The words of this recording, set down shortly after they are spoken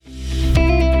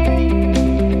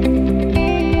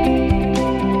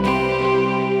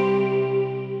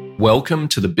Welcome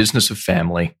to the Business of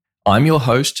Family. I'm your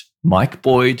host, Mike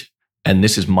Boyd, and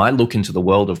this is my look into the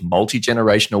world of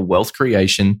multi-generational wealth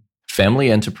creation, family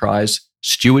enterprise,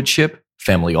 stewardship,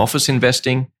 family office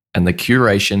investing, and the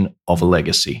curation of a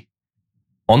legacy.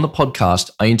 On the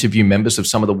podcast, I interview members of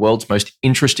some of the world's most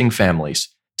interesting families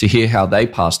to hear how they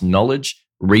pass knowledge,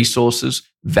 resources,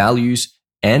 values,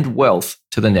 and wealth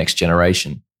to the next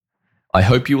generation. I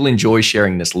hope you will enjoy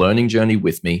sharing this learning journey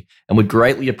with me and would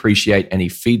greatly appreciate any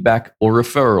feedback or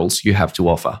referrals you have to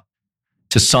offer.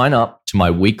 To sign up to my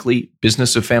weekly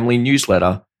Business of Family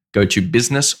newsletter, go to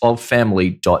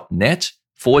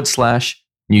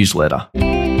businessoffamily.net/newsletter.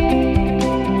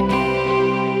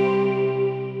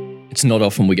 It's not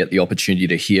often we get the opportunity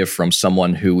to hear from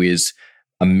someone who is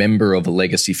a member of a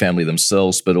legacy family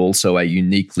themselves, but also a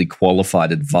uniquely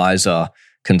qualified advisor,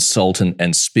 consultant,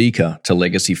 and speaker to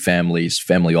legacy families,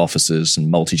 family offices,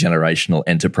 and multi-generational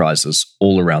enterprises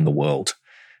all around the world.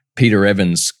 Peter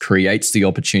Evans creates the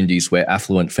opportunities where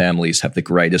affluent families have the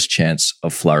greatest chance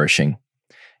of flourishing.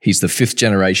 He's the fifth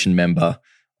generation member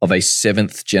of a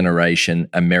seventh generation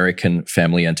American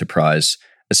family enterprise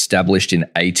established in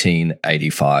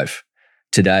 1885.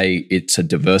 Today, it's a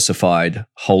diversified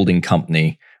holding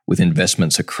company with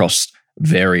investments across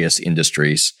various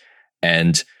industries,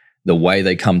 and the way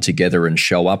they come together and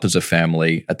show up as a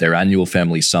family at their annual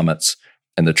family summits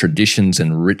and the traditions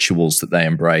and rituals that they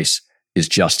embrace is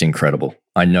just incredible.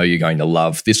 I know you're going to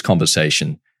love this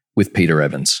conversation with Peter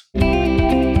Evans.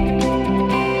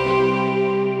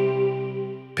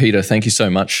 Peter, thank you so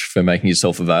much for making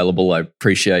yourself available. I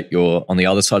appreciate you're on the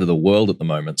other side of the world at the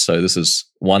moment. So this is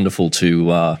wonderful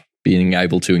to being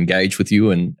able to engage with you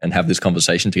and have this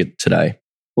conversation today.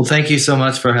 Well, thank you so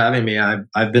much for having me.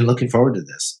 I've been looking forward to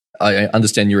this. I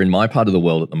understand you're in my part of the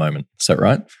world at the moment. Is that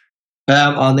right?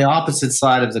 On the opposite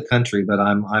side of the country, but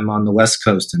I'm on the West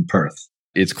Coast in Perth.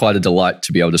 It's quite a delight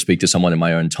to be able to speak to someone in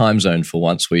my own time zone for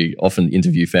once. We often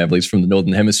interview families from the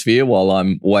Northern Hemisphere while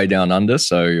I'm way down under.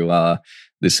 So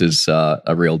this is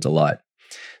a real delight.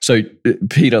 So,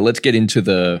 Peter, let's get into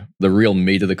the real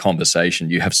meat of the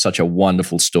conversation. You have such a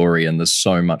wonderful story and there's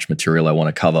so much material I want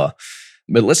to cover.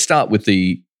 But let's start with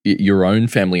your own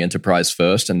family enterprise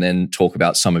first and then talk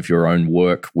about some of your own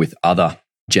work with other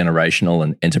generational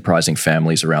and enterprising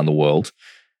families around the world.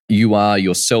 You are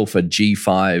yourself a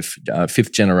G5,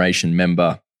 fifth generation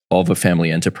member of a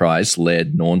family enterprise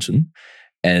led Norton.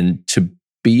 And to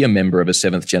be a member of a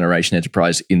seventh generation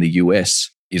enterprise in the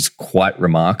US is quite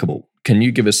remarkable. Can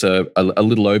you give us a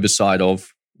little oversight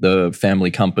of the family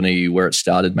company, where it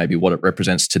started, maybe what it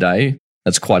represents today?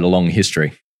 That's quite a long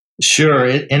history. Sure.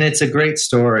 And it's a great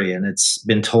story and it's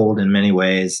been told in many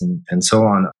ways and so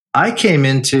on. I came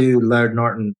into Laird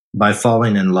Norton by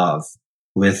falling in love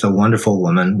with a wonderful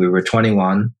woman. We were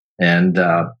 21 and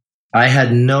I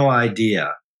had no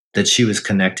idea that she was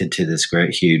connected to this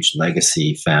great, huge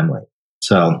legacy family.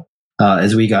 So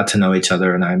as we got to know each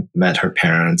other and I met her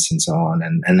parents and so on,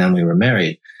 and then we were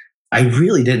married, I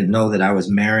really didn't know that I was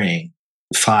marrying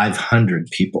 500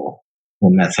 people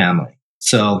in that family.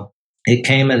 So it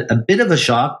came a bit of a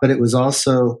shock, but it was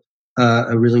also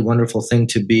a really wonderful thing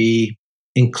to be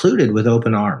included with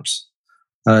open arms.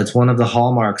 It's one of the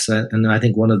hallmarks, and I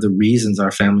think one of the reasons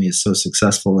our family is so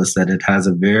successful is that it has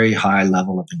a very high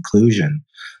level of inclusion,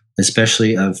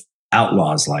 especially of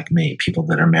outlaws like me, people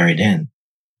that are married in.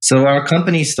 So our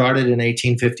company started in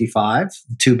 1855.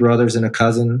 Two brothers and a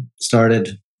cousin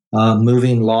started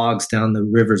moving logs down the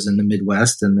rivers in the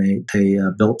Midwest, and they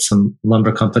built some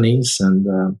lumber companies and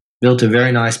built a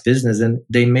very nice business. And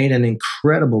they made an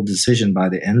incredible decision by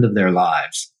the end of their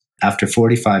lives. After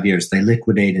 45 years, they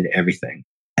liquidated everything.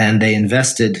 And they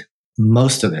invested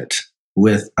most of it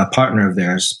with a partner of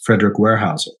theirs, Friedrich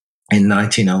Weyerhäuser, in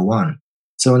 1901.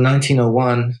 So in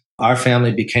 1901, our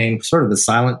family became sort of the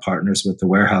silent partners with the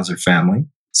Weyerhäuser family,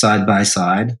 side by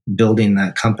side, building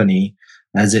that company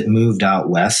as it moved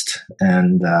out west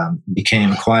and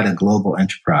became quite a global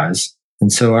enterprise.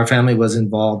 And so our family was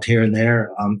involved here and there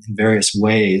in various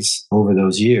ways over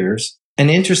those years.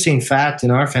 An interesting fact in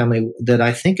our family that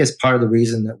I think is part of the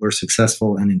reason that we're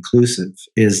successful and inclusive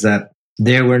is that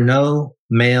there were no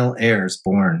male heirs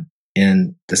born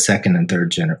in the second and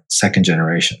second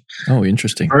generation. Oh,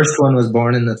 interesting. The first one was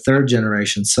born in the third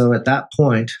generation. So at that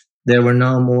point, there were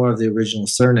no more of the original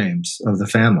surnames of the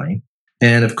family.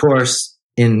 And of course,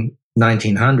 in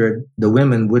 1900, the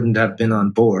women wouldn't have been on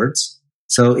boards.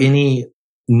 So any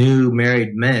new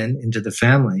married men into the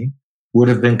family would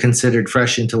have been considered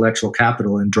fresh intellectual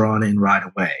capital and drawn in right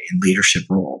away in leadership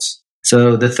roles.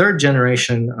 So the third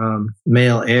generation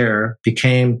male heir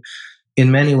became,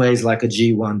 in many ways, like a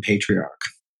G1 patriarch.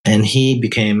 And he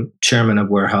became chairman of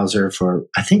Weyerhäuser for,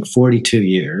 I think, 42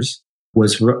 years,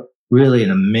 was really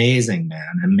an amazing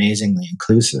man, amazingly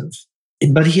inclusive.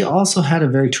 But he also had a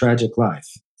very tragic life.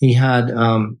 He had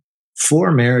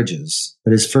 4 marriages,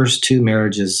 but his first two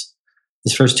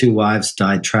wives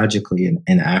died tragically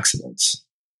in accidents.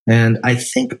 And I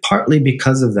think partly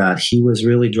because of that, he was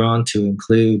really drawn to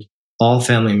include all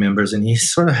family members, and he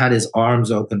sort of had his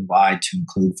arms open wide to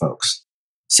include folks.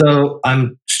 So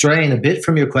I'm straying a bit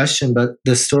from your question, but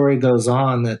the story goes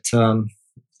on that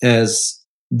as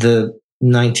the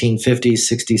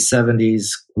 1950s, 60s, 70s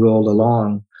rolled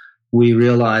along, we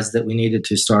realized that we needed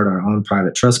to start our own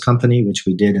private trust company, which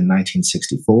we did in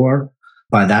 1964.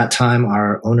 By that time,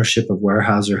 our ownership of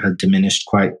Weyerhäuser had diminished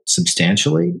quite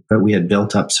substantially, but we had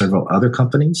built up several other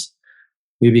companies.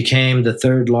 We became the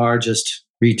 3rd largest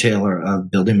retailer of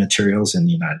building materials in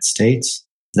the United States.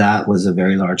 That was a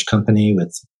very large company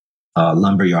with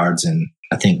lumber yards in,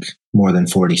 I think, more than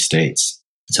 40 states.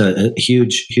 So a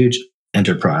huge, huge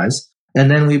enterprise.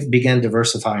 And then we began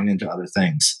diversifying into other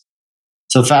things.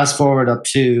 So fast forward up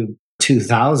to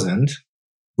 2000,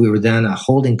 we were then a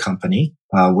holding company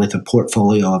with a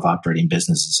portfolio of operating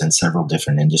businesses in several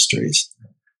different industries.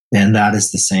 And that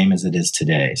is the same as it is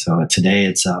today. So today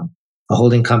it's a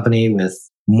holding company with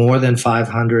more than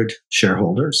 500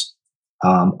 shareholders,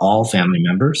 all family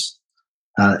members.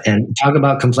 And talk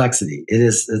about complexity.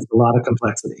 It's a lot of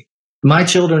complexity. My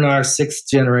children are 6th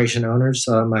generation owners.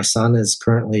 My son is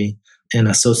currently an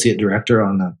associate director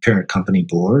on the parent company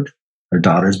board. Our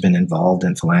daughter's been involved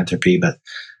in philanthropy. But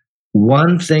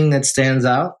one thing that stands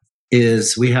out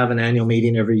is we have an annual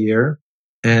meeting every year.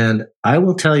 And I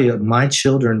will tell you, my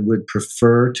children would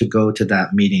prefer to go to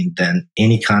that meeting than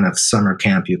any kind of summer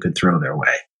camp you could throw their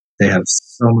way. They have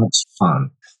so much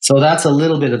fun. So that's a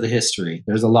little bit of the history.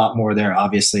 There's a lot more there,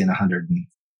 obviously, in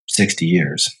 160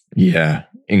 years. Yeah,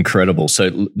 incredible.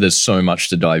 So there's so much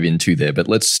to dive into there. But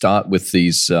let's start with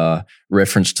these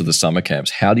reference to the summer camps.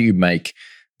 How do you make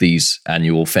these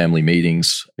annual family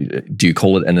meetings? Do you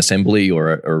call it an assembly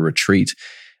or a retreat?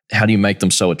 How do you make them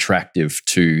so attractive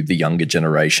to the younger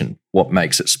generation? What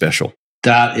makes it special?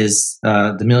 That is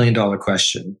the $1 million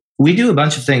question. We do a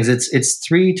bunch of things. It's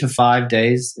 3 to 5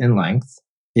 days in length.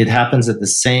 It happens at the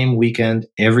same weekend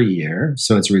every year,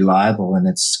 so it's reliable and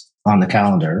it's on the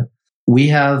calendar. We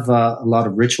have a lot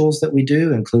of rituals that we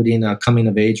do, including a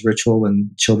coming-of-age ritual when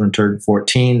children turn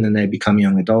 14 and they become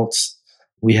young adults.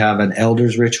 We have an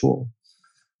elders ritual.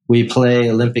 We play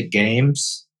Olympic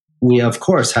games. We, of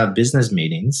course, have business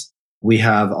meetings. We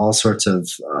have all sorts of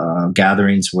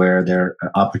gatherings where there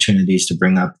are opportunities to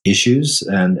bring up issues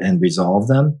and resolve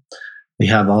them. We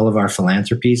have all of our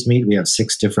philanthropies meet. We have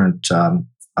 6 different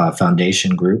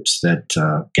foundation groups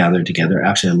that gather together.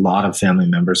 Actually, a lot of family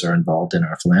members are involved in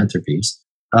our philanthropies.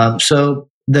 So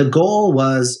the goal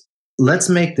was, let's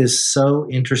make this so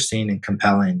interesting and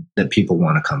compelling that people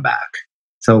want to come back.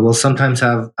 So we'll sometimes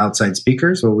have outside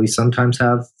speakers, or we sometimes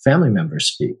have family members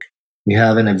speak. We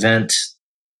have an event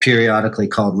periodically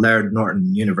called Laird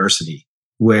Norton University,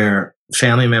 where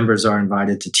family members are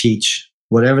invited to teach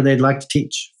whatever they'd like to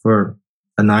teach for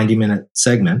a 90-minute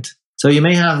segment. So you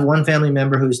may have one family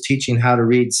member who's teaching how to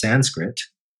read Sanskrit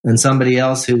and somebody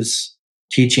else who's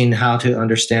teaching how to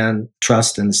understand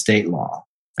trust and estate law.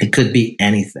 It could be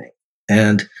anything.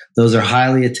 And those are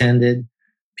highly attended.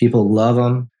 People love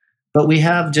them. But we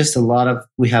have just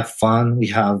we have fun. We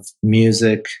have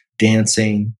music,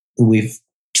 dancing.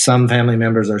 Some family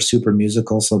members are super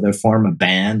musical, so they form a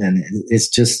band, and it's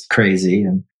just crazy.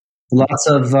 And lots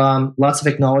of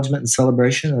acknowledgement and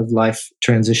celebration of life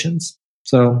transitions.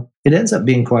 So it ends up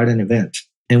being quite an event.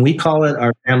 And we call it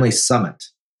our family summit.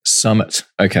 Summit.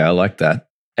 Okay, I like that.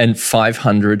 And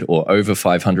 500 or over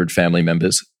 500 family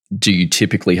members, do you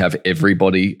typically have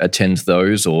everybody attend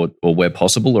those or where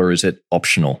possible, or is it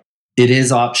optional? It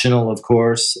is optional, of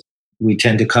course. We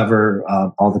tend to cover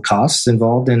all the costs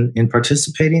involved in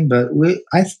participating, but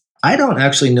I don't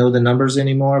actually know the numbers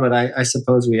anymore, but I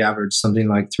suppose we average something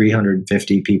like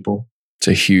 350 people. It's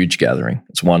a huge gathering.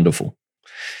 It's wonderful.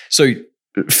 So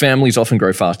families often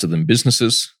grow faster than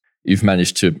businesses. You've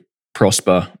managed to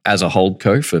prosper as a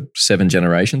holdco for 7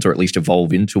 generations, or at least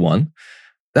evolve into one.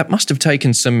 That must have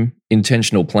taken some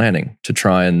intentional planning to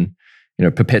try and,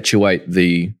 perpetuate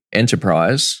the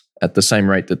enterprise at the same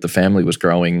rate that the family was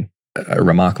growing, a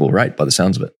remarkable rate by the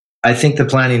sounds of it. I think the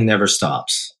planning never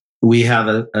stops. We have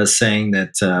a saying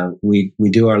that we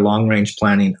do our long-range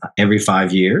planning every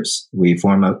 5 years. We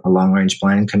form a long-range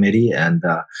planning committee, and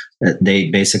they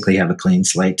basically have a clean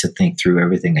slate to think through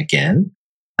everything again.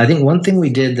 I think one thing we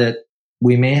did that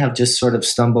we may have just sort of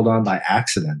stumbled on by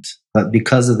accident, but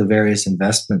because of the various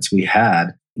investments we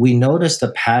had, we noticed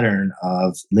a pattern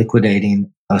of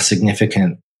liquidating a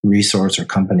significant resource or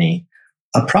company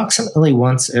approximately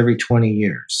once every 20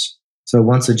 years. So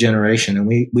once a generation. And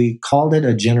we called it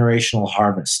a generational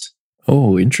harvest.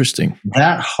 Oh, interesting.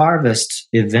 That harvest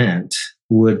event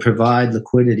would provide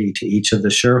liquidity to each of the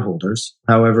shareholders,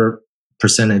 however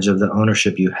percentage of the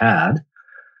ownership you had.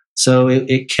 So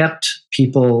it kept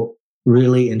people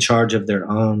really in charge of their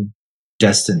own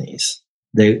destinies.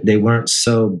 They weren't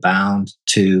so bound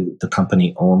to the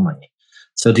company only.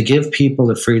 So to give people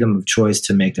the freedom of choice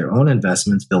to make their own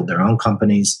investments, build their own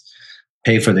companies,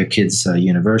 pay for their kids'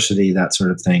 university, that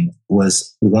sort of thing,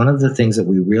 was one of the things that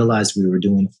we realized we were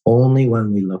doing only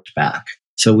when we looked back.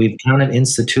 So we've kind of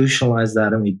institutionalized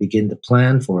that and we begin to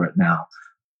plan for it now,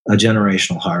 a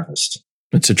generational harvest.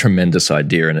 It's a tremendous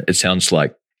idea. And it sounds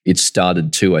like it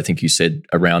started too, I think you said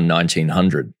around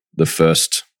 1900, the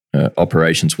first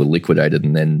operations were liquidated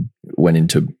and then went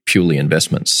into purely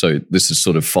investments. So this is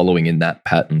sort of following in that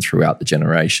pattern throughout the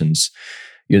generations.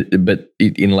 But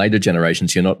in later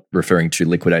generations, you're not referring to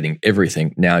liquidating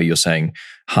everything. Now you're saying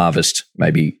harvest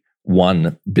maybe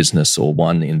one business or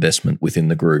one investment within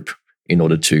the group in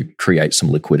order to create some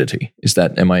liquidity.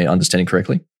 Am I understanding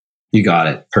correctly? You got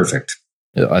it. Perfect.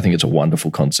 I think it's a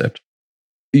wonderful concept.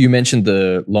 You mentioned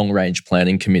the long-range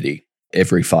planning committee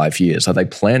every 5 years. Are they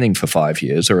planning for 5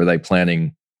 years or are they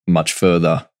planning much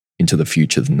further into the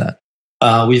future than that?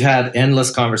 We've had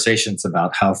endless conversations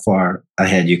about how far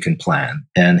ahead you can plan.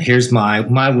 And here's my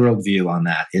worldview on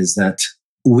that is that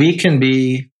we can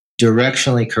be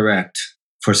directionally correct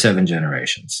for 7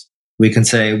 generations. We can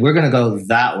say, we're going to go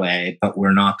that way, but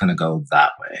we're not going to go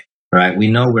that way, right? We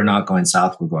know we're not going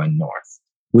south, we're going north.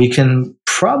 We can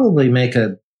probably make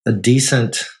a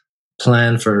decent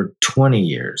plan for 20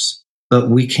 years, but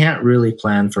we can't really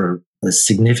plan for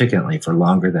significantly for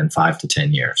longer than 5 to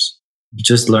 10 years.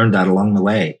 Just learned that along the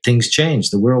way. Things change.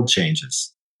 The world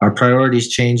changes. Our priorities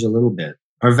change a little bit.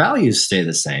 Our values stay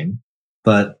the same,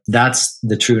 but that's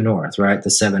the true north, right? The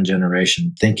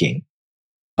 7-generation thinking.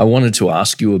 I wanted to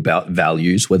ask you about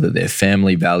values, whether they're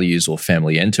family values or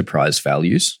family enterprise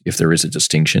values, if there is a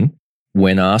distinction.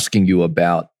 When asking you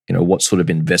about, what sort of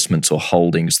investments or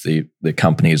holdings the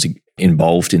company is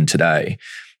involved in today,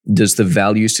 does the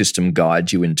value system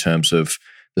guide you in terms of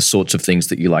the sorts of things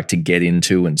that you like to get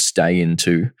into and stay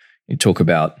into? You talk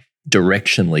about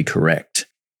directionally correct.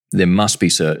 There must be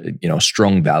a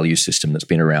strong value system that's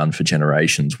been around for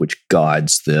generations, which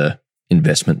guides the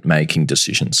investment making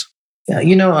decisions. Yeah,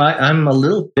 I'm a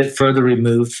little bit further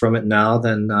removed from it now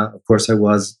than, of course, I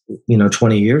was,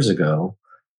 20 years ago.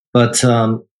 But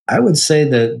I would say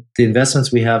that the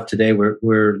investments we have today,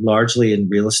 we're largely in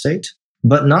real estate.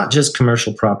 But not just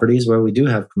commercial properties, where we do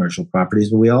have commercial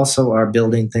properties, but we also are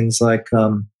building things like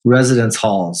residence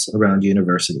halls around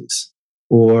universities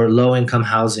or low-income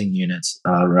housing units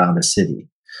around a city.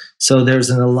 So there's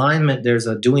an alignment, there's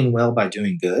a doing well by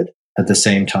doing good at the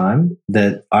same time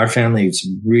that our family is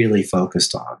really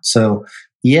focused on. So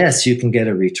yes, you can get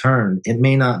a return. It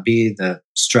may not be the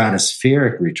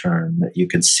stratospheric return that you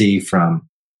could see from,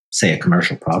 say, a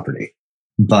commercial property,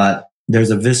 but there's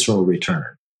a visceral return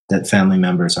that family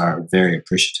members are very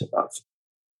appreciative of.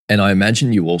 And I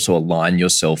imagine you also align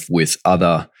yourself with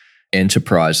other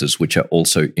enterprises which are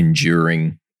also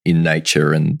enduring in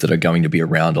nature and that are going to be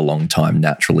around a long time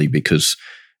naturally because,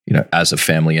 as a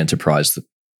family enterprise,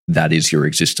 that is your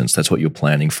existence. That's what you're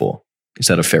planning for. Is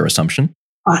that a fair assumption?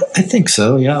 I think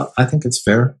so, yeah. I think it's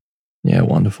fair. Yeah,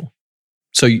 wonderful.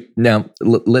 So now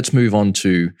let's move on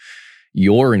to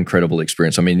your incredible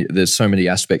experience. I mean, there's so many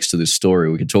aspects to this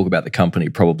story. We could talk about the company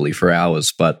probably for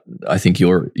hours, but I think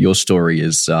your story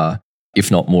is, if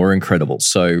not more incredible.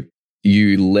 So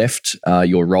you left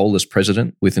your role as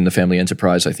president within the family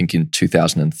enterprise, I think in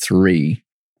 2003.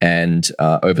 And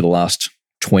over the last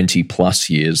 20 plus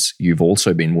years, you've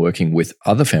also been working with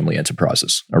other family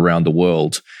enterprises around the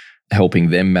world, helping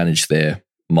them manage their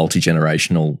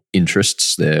multi-generational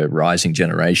interests, their rising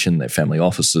generation, their family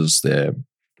offices, their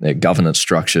governance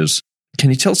structures. Can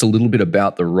you tell us a little bit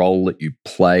about the role that you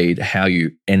played, how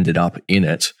you ended up in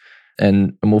it?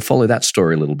 And we'll follow that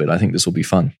story a little bit. I think this will be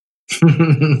fun.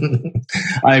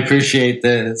 I appreciate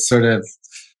the sort of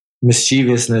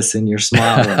mischievousness in your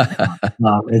smile.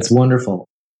 It's wonderful.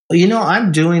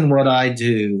 I'm doing what I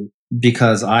do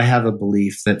because I have a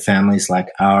belief that families like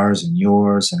ours and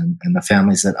yours and the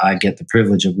families that I get the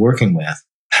privilege of working with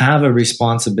have a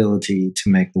responsibility to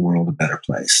make the world a better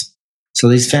place. So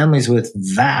these families with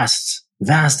vast,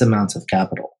 vast amounts of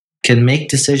capital can make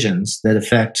decisions that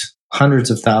affect hundreds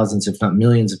of thousands, if not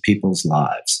millions of people's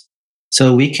lives.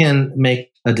 So we can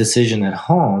make a decision at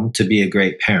home to be a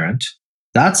great parent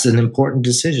That's an important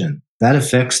decision. That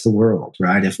affects the world,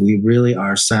 right? If we really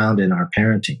are sound in our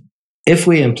parenting. If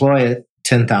we employ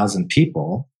 10,000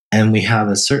 people and we have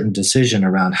a certain decision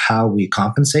around how we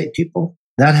compensate people,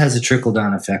 that has a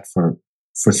trickle-down effect for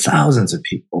thousands of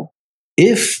people.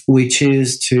 If we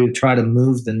choose to try to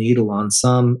move the needle on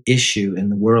some issue in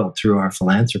the world through our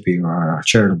philanthropy or our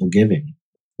charitable giving,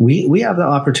 we have the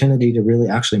opportunity to really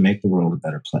actually make the world a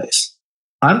better place.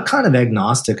 I'm kind of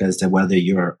agnostic as to whether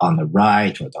you're on the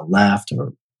right or the left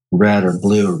or red or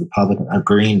blue or Republican or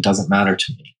green, doesn't matter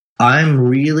to me. I'm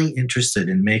really interested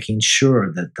in making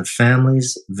sure that the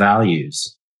family's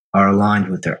values are aligned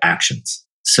with their actions.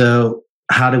 So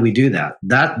how do we do that?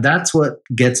 That's what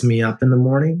gets me up in the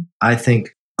morning. I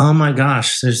think, oh my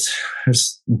gosh, there's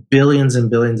billions and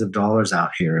billions of dollars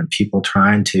out here and people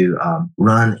trying to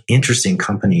run interesting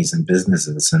companies and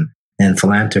businesses and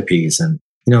philanthropies. And,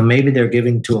 maybe they're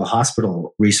giving to a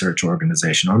hospital research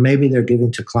organization, or maybe they're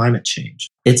giving to climate change.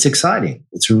 It's exciting.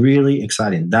 It's really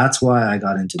exciting. That's why I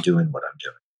got into doing what I'm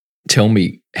doing. Tell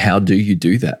me, how do you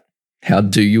do that? How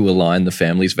do you align the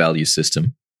family's value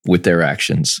system with their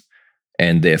actions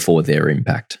and therefore their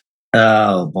impact?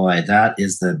 Oh boy, that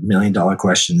is the $1 million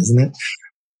question, isn't it?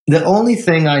 The only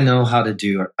thing I know how to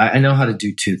do, I know how to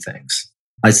do two things.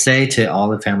 I say to all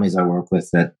the families I work with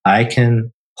that I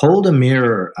can hold a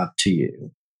mirror up to you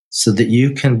so that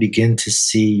you can begin to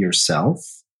see yourself,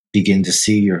 begin to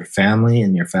see your family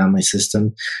and your family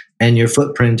system and your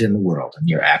footprint in the world and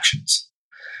your actions.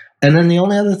 And then the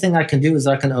only other thing I can do is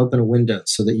I can open a window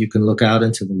so that you can look out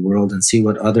into the world and see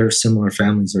what other similar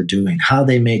families are doing, how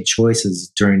they made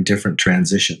choices during different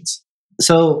transitions.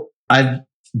 So I've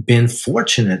been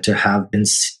fortunate to have been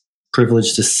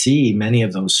privileged to see many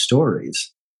of those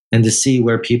stories and to see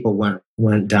where people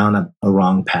went down a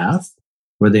wrong path,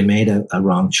 where they made a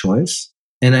wrong choice.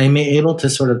 And I'm able to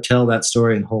sort of tell that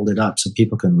story and hold it up so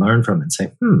people can learn from it and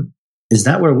say, is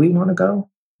that where we want to go?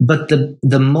 But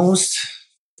the most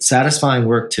satisfying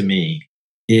work to me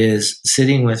is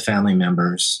sitting with family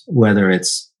members, whether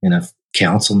it's in a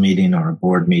council meeting or a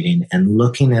board meeting, and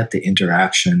looking at the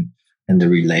interaction and the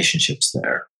relationships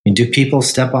there. And do people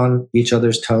step on each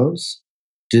other's toes?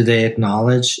 Do they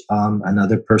acknowledge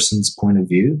another person's point of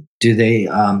view? Do they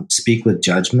speak with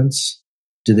judgments?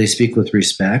 Do they speak with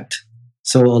respect?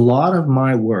 So a lot of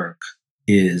my work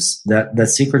is that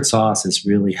secret sauce is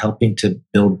really helping to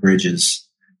build bridges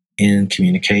in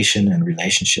communication and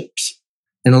relationships.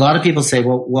 And a lot of people say,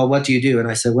 well, what do you do? And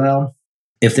I said, well,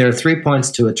 if there are 3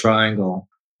 points to a triangle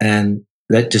and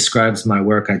that describes my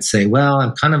work, I'd say, well,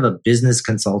 I'm kind of a business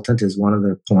consultant is one of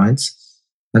the points.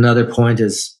 Another point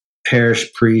is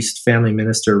parish priest, family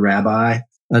minister, rabbi.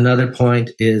 Another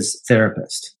point is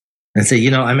therapist. And say,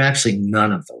 I'm actually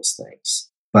none of those things,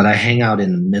 but I hang out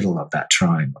in the middle of that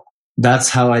triangle. That's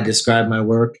how I describe my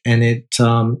work. And it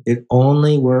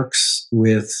only works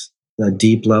with a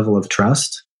deep level of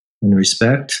trust and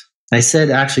respect. I said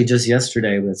actually just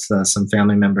yesterday with some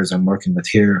family members I'm working with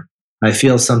here, I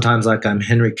feel sometimes like I'm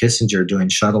Henry Kissinger doing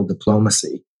shuttle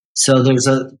diplomacy. So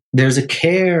there's a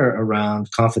care around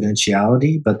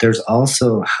confidentiality, but there's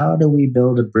also how do we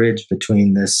build a bridge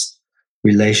between this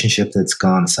relationship that's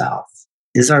gone south?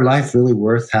 Is our life really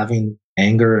worth having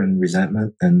anger and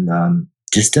resentment and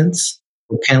distance?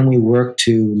 Or can we work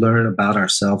to learn about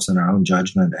ourselves and our own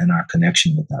judgment and our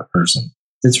connection with that person?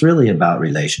 It's really about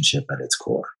relationship at its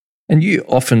core. And you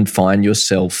often find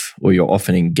yourself, or you're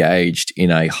often engaged in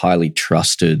a highly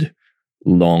trusted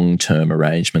long-term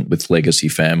arrangement with legacy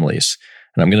families.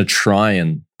 And I'm going to try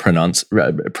and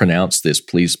pronounce this,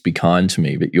 please be kind to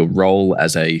me, but your role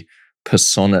as a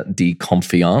persona de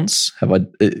confiance,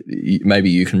 maybe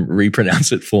you can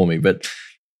repronounce it for me, but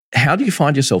how do you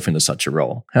find yourself into such a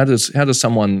role? How does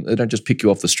someone, they don't just pick you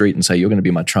off the street and say, you're going to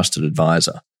be my trusted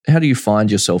advisor. How do you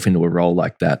find yourself into a role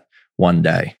like that one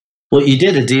day? Well, you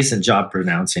did a decent job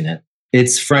pronouncing it.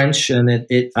 It's French, and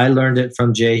I learned it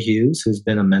from Jay Hughes, who's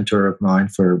been a mentor of mine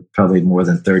for probably more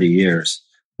than 30 years.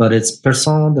 But it's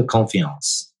personne de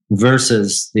confiance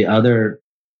versus the other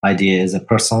idea is a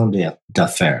personne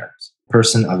d'affaires,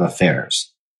 person of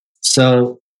affairs.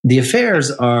 So the affairs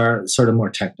are sort of more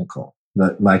technical,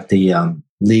 like the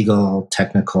legal,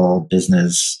 technical,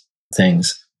 business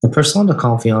things. The personne de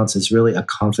confiance is really a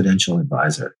confidential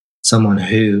advisor, someone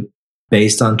who,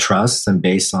 based on trust and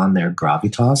based on their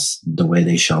gravitas, the way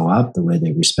they show up, the way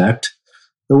they respect,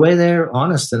 the way they're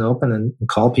honest and open and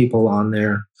call people on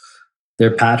their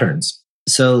patterns.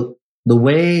 So the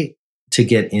way to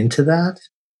get into that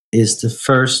is to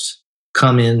first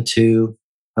come into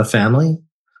a family.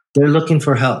 They're looking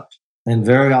for help. And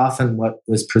very often what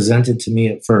was presented to me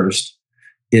at first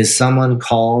is someone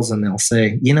calls and they'll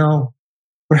say,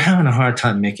 we're having a hard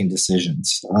time making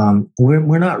decisions.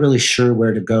 We're not really sure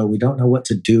where to go. We don't know what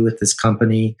to do with this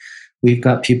company. We've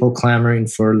got people clamoring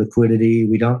for liquidity.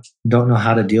 We don't know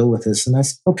how to deal with this. And I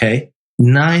said, okay,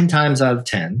 9 times out of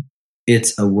 10,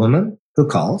 it's a woman who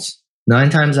calls. 9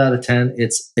 times out of 10,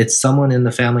 it's someone in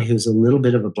the family who's a little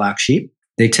bit of a black sheep.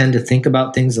 They tend to think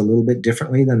about things a little bit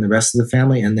differently than the rest of the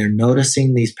family, and they're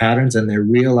noticing these patterns, and they're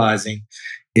realizing,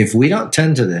 if we don't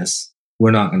tend to this, we're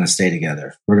not going to stay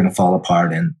together. We're going to fall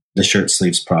apart, and the shirt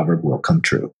sleeves proverb will come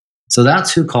true. So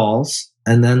that's who calls.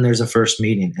 And then there's a first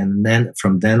meeting. And then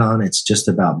from then on, it's just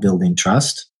about building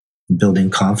trust,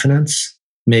 building confidence,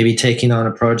 maybe taking on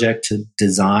a project to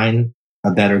design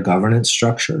a better governance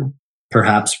structure,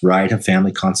 perhaps write a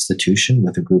family constitution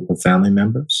with a group of family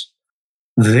members.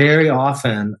 Very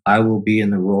often, I will be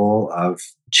in the role of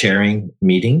chairing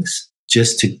meetings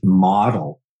just to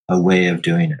model a way of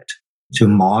doing it, to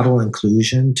model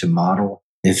inclusion, to model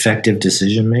effective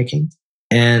decision making.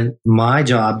 And my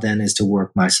job then is to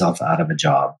work myself out of a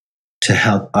job to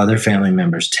help other family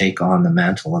members take on the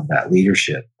mantle of that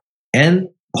leadership and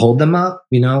hold them up,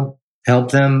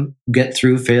 help them get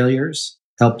through failures,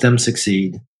 help them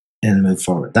succeed and move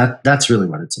forward. That's really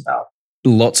what it's about.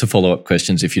 Lots of follow-up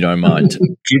questions, if you don't mind.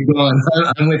 Keep going.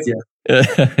 I'm with you.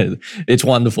 It's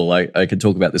wonderful. I could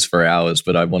talk about this for hours,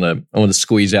 but I want to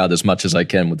squeeze out as much as I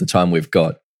can with the time we've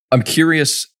got. I'm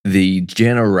curious, the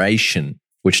generation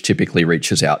which typically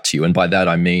reaches out to you, and by that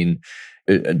I mean,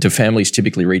 do families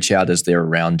typically reach out as they're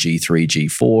around G3,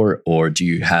 G4, or do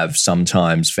you have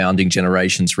sometimes founding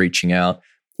generations reaching out?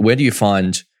 Where do you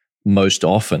find most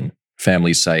often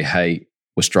families say, hey,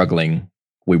 we're struggling,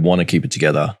 we want to keep it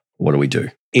together, what do we do?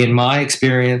 In my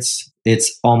experience,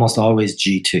 it's almost always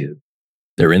G2.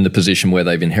 They're in the position where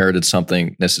they've inherited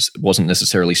something, wasn't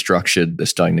necessarily structured. They're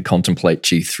starting to contemplate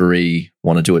G3,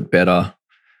 want to do it better.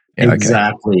 Yeah,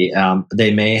 exactly. Okay.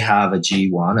 They may have a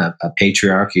G1, a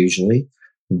patriarch usually,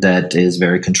 that is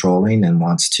very controlling and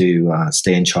wants to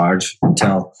stay in charge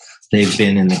until they've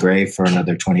been in the grave for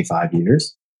another 25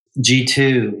 years.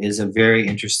 G2 is a very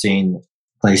interesting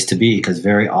place to be because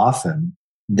very often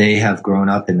they have grown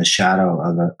up in the shadow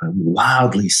of a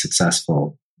wildly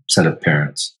successful set of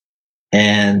parents.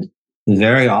 And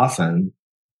very often,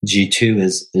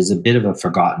 G2 is a bit of a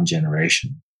forgotten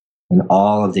generation. And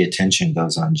all of the attention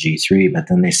goes on G3, but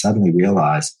then they suddenly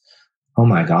realize, oh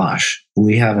my gosh,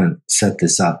 we haven't set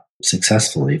this up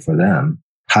successfully for them.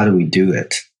 How do we do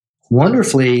it?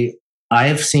 Wonderfully, I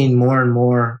have seen more and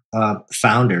more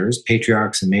founders,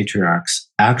 patriarchs and matriarchs,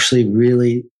 actually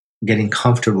really getting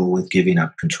comfortable with giving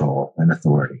up control and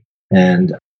authority.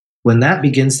 And when that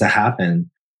begins to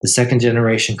happen, the second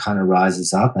generation kind of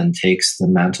rises up and takes the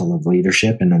mantle of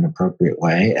leadership in an appropriate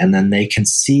way. And then they can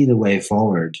see the way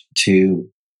forward to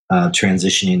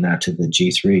transitioning that to the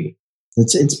G3.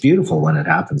 It's beautiful when it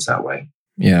happens that way.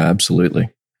 Yeah, absolutely.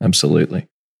 Absolutely.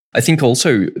 I think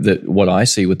also that what I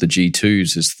see with the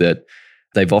G2s is that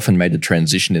they've often made a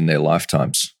transition in their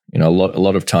lifetimes. A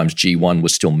lot of times G1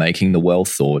 was still making the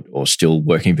wealth or still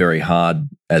working very hard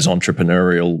as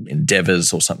entrepreneurial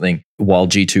endeavors or something, while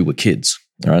G2 were kids.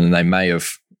 And they may have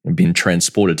been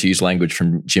transported, to use language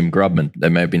from Jim Grubman, they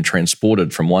may have been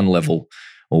transported from one level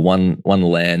or one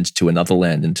land to another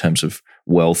land in terms of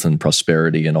wealth and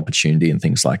prosperity and opportunity and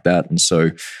things like that. And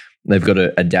so they've got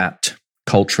to adapt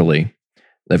culturally.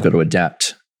 They've got to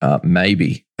adapt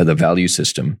maybe the value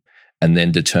system and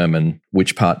then determine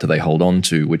which part do they hold on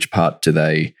to, which part do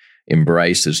they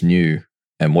embrace as new,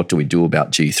 and what do we do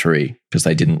about G3 because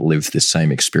they didn't live this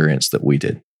same experience that we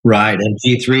did. Right. And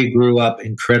G3 grew up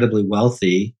incredibly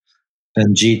wealthy,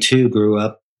 and G2 grew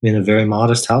up in a very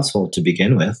modest household to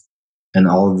begin with, and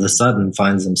all of a sudden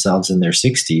finds themselves in their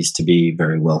 60s to be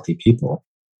very wealthy people.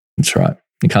 That's right.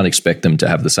 You can't expect them to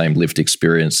have the same lived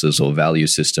experiences or value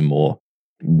system or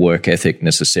work ethic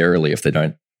necessarily if they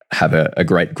don't have a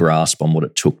great grasp on what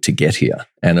it took to get here.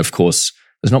 And of course,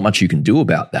 there's not much you can do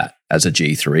about that as a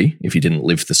G3 if you didn't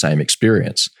live the same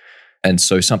experience. And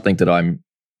so something that I'm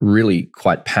really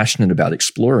quite passionate about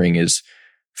exploring is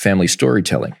family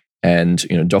storytelling and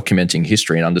documenting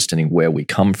history and understanding where we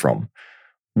come from.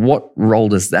 What role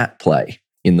does that play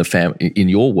in in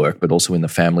your work, but also in the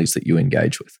families that you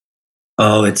engage with?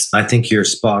 Oh, I think you're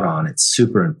spot on. It's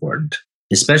super important,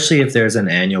 especially if there's an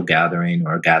annual gathering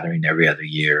or a gathering every other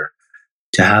year.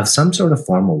 To have some sort of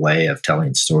formal way of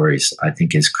telling stories, I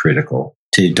think, is critical.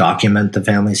 To document the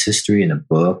family's history in a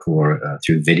book or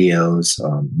through videos,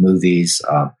 movies.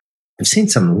 I've seen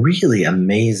some really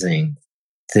amazing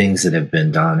things that have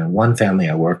been done. And one family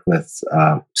I work with,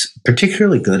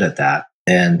 particularly good at that.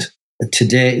 And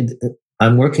today,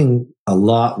 I'm working a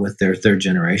lot with their third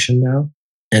generation now.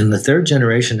 And the third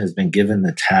generation has been given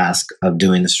the task of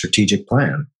doing the strategic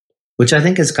plan, which I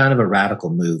think is kind of a radical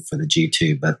move for the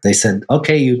G2. But they said,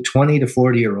 okay, you 20 to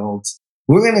 40-year-olds,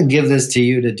 we're going to give this to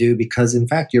you to do because, in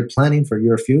fact, you're planning for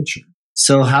your future.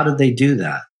 So how did they do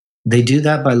that? They do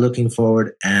that by looking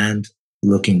forward and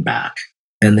looking back.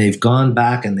 And they've gone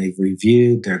back and they've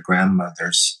reviewed their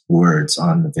grandmother's words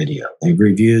on the video. They've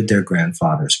reviewed their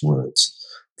grandfather's words.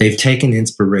 They've taken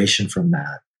inspiration from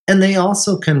that. And they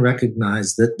also can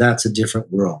recognize that that's a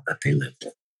different world that they lived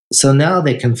in. So now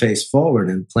they can face forward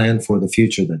and plan for the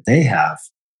future that they have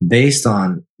based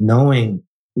on knowing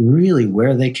really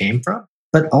where they came from,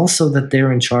 but also that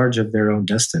they're in charge of their own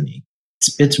destiny.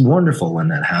 It's wonderful when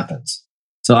that happens.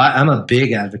 So I'm a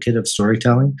big advocate of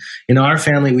storytelling. In our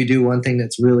family, we do one thing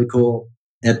that's really cool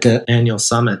at the annual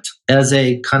summit as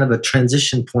a kind of a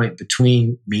transition point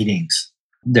between meetings.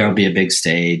 There'll be a big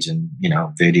stage and,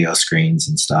 video screens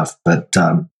and stuff. But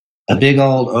a big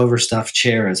old overstuffed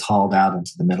chair is hauled out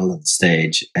into the middle of the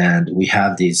stage. And we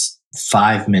have these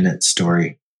 5-minute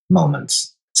story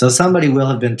moments. So somebody will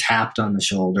have been tapped on the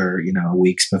shoulder,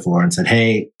 weeks before and said,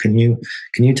 hey, can you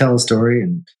tell a story?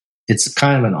 And it's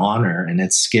kind of an honor and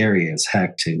it's scary as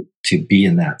heck to be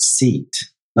in that seat.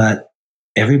 But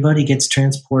everybody gets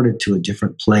transported to a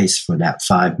different place for that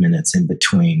 5 minutes in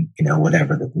between,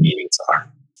 whatever the meetings are.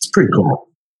 It's pretty cool.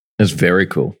 It's very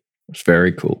cool. It's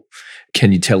very cool.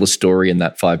 Can you tell a story in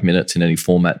that 5 minutes in any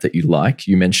format that you like?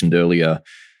 You mentioned earlier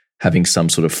having some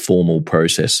sort of formal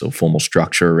process or formal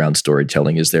structure around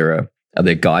storytelling. Are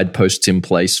there guideposts in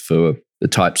place for the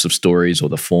types of stories or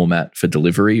the format for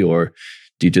delivery, or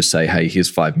do you just say, hey, here's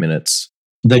 5 minutes?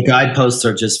 The guideposts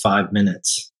are just 5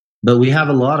 minutes. But we have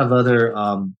a lot of other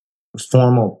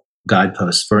formal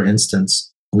guideposts. For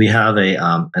instance, we have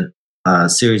a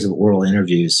series of oral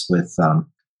interviews with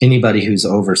anybody who's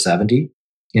over 70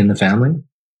 in the family.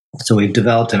 So we've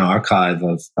developed an archive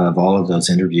of all of those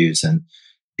interviews, and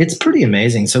it's pretty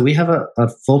amazing. So we have a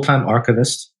full-time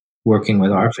archivist working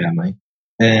with our family,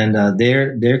 and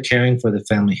they're caring for the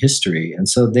family history. And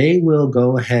so they will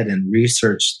go ahead and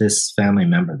research this family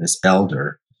member, this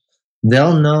elder.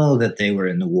 They'll know that they were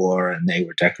in the war and they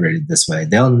were decorated this way.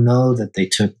 They'll know that they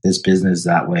took this business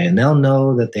that way, and they'll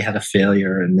know that they had a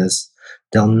failure in this.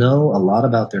 They'll know a lot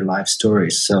about their life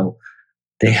stories. So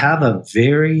they have a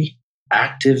very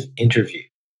active interview.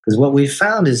 Because what we've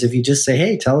found is if you just say,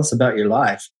 hey, tell us about your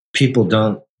life, people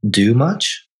don't do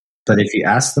much. But if you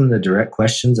ask them the direct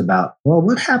questions about, well,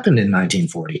 what happened in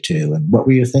 1942 and what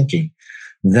were you thinking?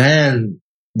 Then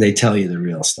they tell you the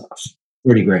real stuff.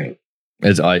 Pretty great.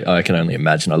 As I can only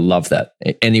imagine. I love that.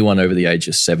 Anyone over the age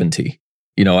of 70.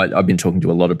 I've been talking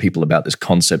to a lot of people about this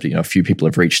concept. A few people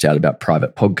have reached out about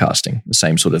private podcasting, the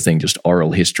same sort of thing, just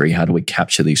oral history. How do we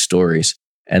capture these stories?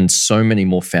 And so many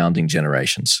more founding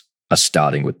generations are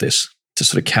starting with this to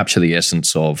sort of capture the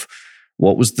essence of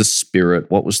what was the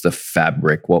spirit, what was the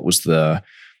fabric, what was the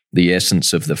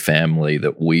essence of the family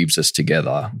that weaves us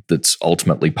together that's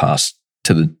ultimately passed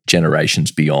to the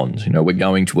generations beyond. We're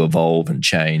going to evolve and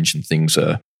change, and things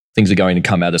are going to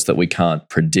come at us that we can't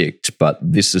predict, but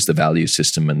this is the value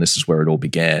system and this is where it all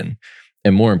began.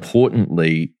 And more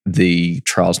importantly, the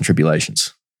trials and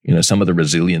tribulations, some of the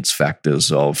resilience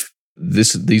factors of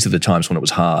this. These are the times when it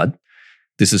was hard.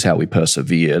 This is how we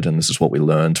persevered, and this is what we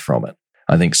learned from it.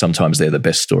 I think sometimes they're the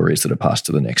best stories that are passed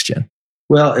to the next gen.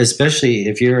 Well, especially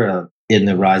if you're in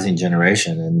the rising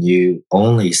generation and you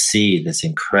only see this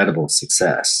incredible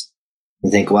success, you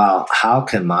think, wow, how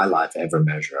can my life ever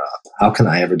measure up? How can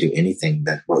I ever do anything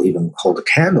that will even hold a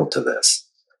candle to this?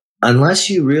 Unless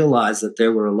you realize that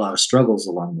there were a lot of struggles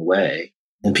along the way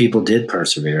and people did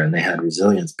persevere and they had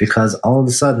resilience, because all of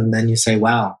a sudden then you say,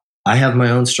 wow, I have my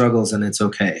own struggles and it's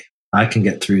okay. I can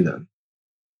get through them.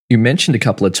 You mentioned a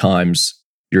couple of times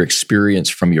your experience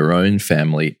from your own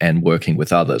family and working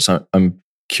with others. I'm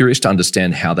curious to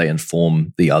understand how they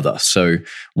inform the other. So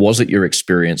was it your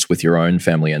experience with your own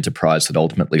family enterprise that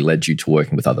ultimately led you to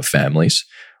working with other families?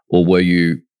 Or were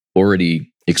you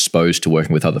already exposed to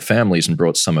working with other families and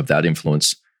brought some of that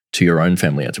influence to your own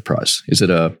family enterprise? Is it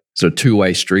a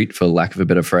two-way street, for lack of a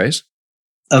better phrase?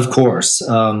 Of course.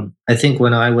 I think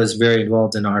when I was very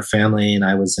involved in our family and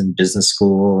I was in business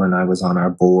school and I was on our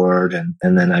board and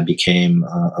then I became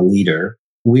a leader,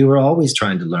 we were always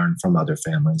trying to learn from other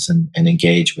families and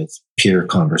engage with peer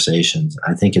conversations.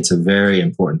 I think it's a very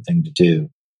important thing to do.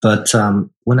 But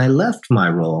when I left my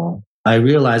role, I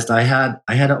realized I had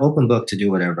an open book to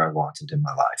do whatever I wanted in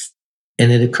my life.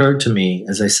 And it occurred to me,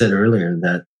 as I said earlier,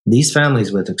 that these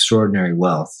families with extraordinary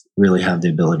wealth really have the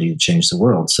ability to change the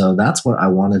world. So that's what I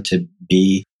wanted to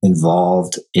be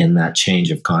involved in, that change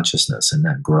of consciousness and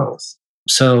that growth.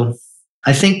 So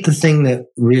I think the thing that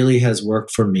really has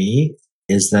worked for me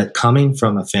is that coming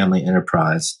from a family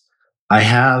enterprise, I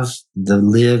have the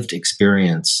lived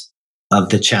experience of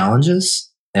the challenges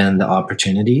and the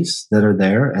opportunities that are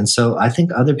there. And so I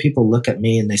think other people look at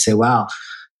me and they say, wow,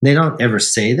 they don't ever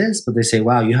say this, but they say,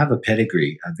 wow, you have a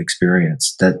pedigree of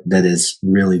experience that is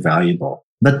really valuable.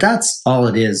 But that's all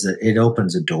it is. It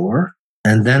opens a door.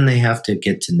 And then they have to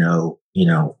get to know,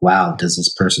 wow, does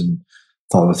this person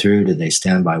follow through? Do they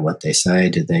stand by what they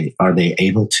say? Are they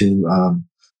able to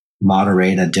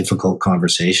moderate a difficult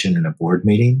conversation in a board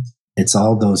meeting? It's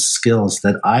all those skills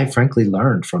that I frankly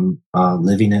learned from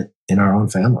living it in our own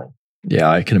family. Yeah,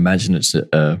 I can imagine it's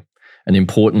an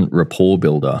important rapport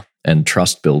builder and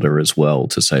trust builder as well,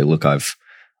 to say, look,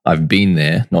 I've been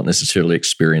there, not necessarily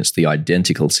experienced the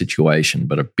identical situation,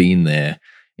 but I've been there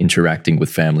interacting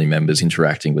with family members,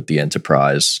 interacting with the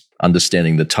enterprise,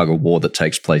 understanding the tug of war that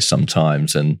takes place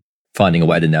sometimes and finding a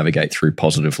way to navigate through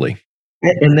positively.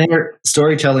 And their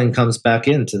storytelling comes back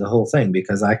into the whole thing,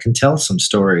 because I can tell some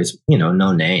stories,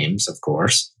 no names, of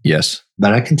course. Yes.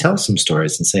 But I can tell some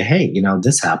stories and say, hey,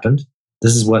 this happened.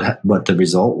 This is what the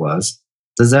result was.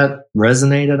 Does that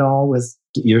resonate at all with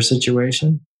your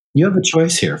situation? You have a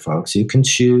choice here, folks. You can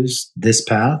choose this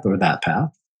path or that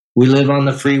path. We live on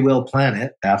the free will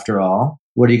planet, after all.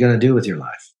 What are you going to do with your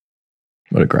life?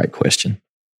 What a great question.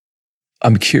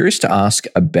 I'm curious to ask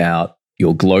about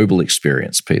your global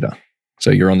experience, Peter. So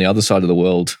you're on the other side of the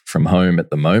world from home at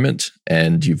the moment,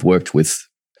 and you've worked with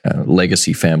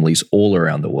legacy families all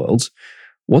around the world.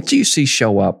 What do you see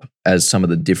show up as some of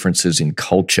the differences in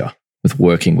culture with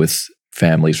working with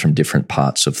families from different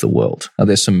parts of the world? Are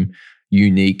there some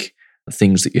unique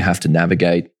things that you have to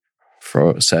navigate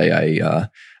for, say, a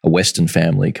Western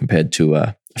family compared to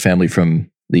a family from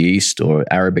the East or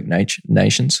Arabic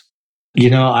nations?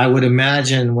 I would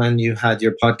imagine when you had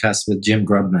your podcast with Jim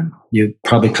Grubman, you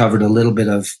probably covered a little bit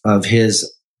of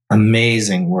his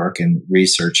amazing work in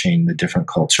researching the different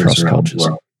cultures around the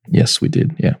world. Yes, we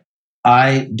did. Yeah.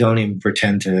 I don't even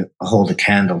pretend to hold a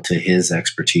candle to his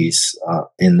expertise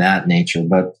in that nature.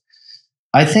 But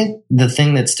I think the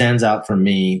thing that stands out for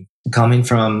me, coming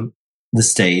from the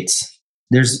States,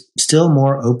 there's still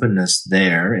more openness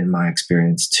there, in my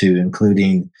experience, to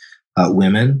including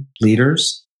women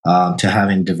leaders, to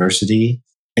having diversity.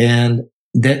 And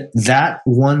that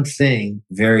one thing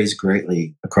varies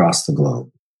greatly across the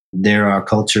globe. There are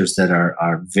cultures that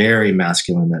are very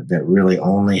masculine, that really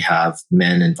only have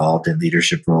men involved in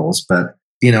leadership roles. But,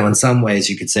 in some ways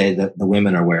you could say that the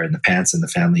women are wearing the pants in the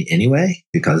family anyway,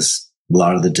 because a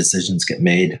lot of the decisions get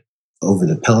made over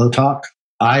the pillow talk.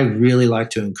 I really like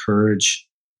to encourage,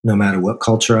 no matter what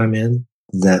culture I'm in,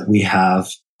 that we have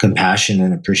compassion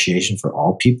and appreciation for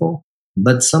all people.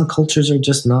 But some cultures are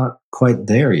just not quite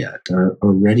there yet or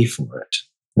ready for it.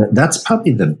 That's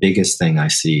probably the biggest thing I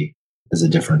see as a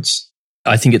difference.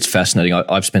 I think it's fascinating.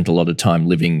 I've spent a lot of time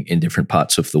living in different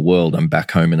parts of the world. I'm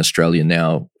back home in Australia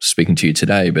now, speaking to you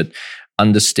today, but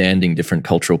understanding different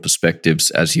cultural perspectives,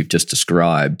 as you've just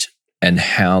described, and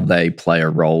how they play a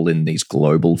role in these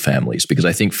global families. Because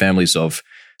I think families of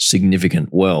significant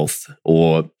wealth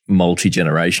or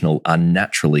multi-generational are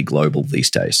naturally global these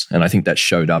days. And I think that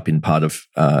showed up in part of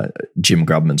Jim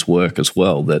Grubman's work as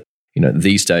well, that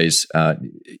these days,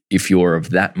 if you're of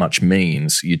that much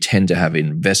means, you tend to have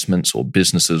investments or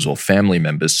businesses or family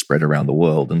members spread around the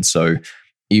world. And so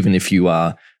even if you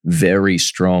are very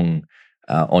strong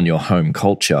on your home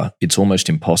culture, it's almost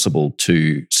impossible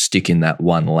to stick in that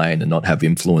one lane and not have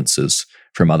influences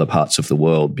from other parts of the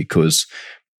world, because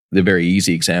the very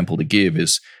easy example to give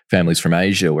is families from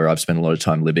Asia, where I've spent a lot of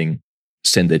time living,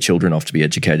 send their children off to be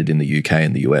educated in the UK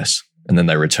and the US. And then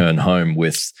they return home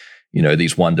with,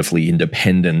 these wonderfully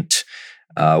independent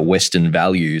Western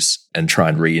values and try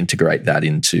and reintegrate that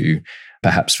into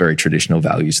perhaps very traditional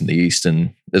values in the East.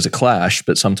 And there's a clash,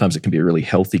 but sometimes it can be a really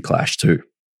healthy clash too.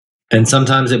 And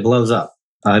sometimes it blows up.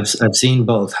 I've seen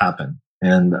both happen.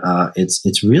 And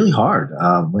it's really hard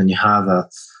when you have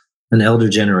an elder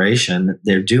generation.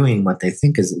 They're doing what they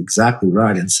think is exactly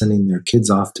right and sending their kids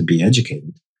off to be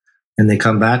educated. And they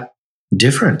come back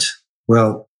different.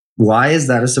 Well, why is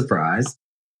that a surprise?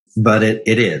 But it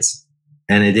is.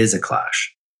 And it is a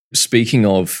clash. Speaking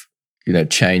of,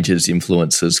 changes,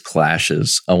 influences,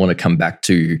 clashes, I want to come back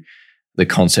to the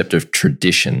concept of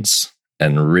traditions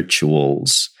and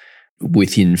rituals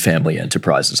within family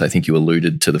enterprises. I think you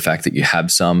alluded to the fact that you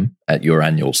have some at your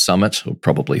annual summit, or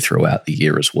probably throughout the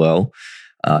year as well,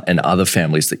 and other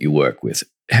families that you work with.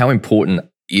 How important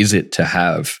is it to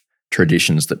have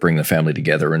traditions that bring the family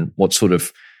together, and what sort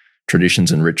of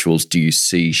traditions and rituals do you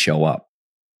see show up?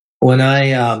 When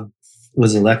I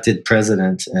was elected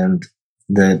president and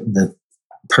the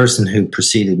person who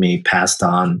preceded me passed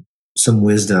on some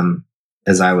wisdom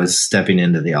as I was stepping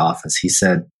into the office. He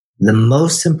said, the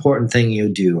most important thing you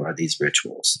do are these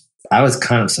rituals. I was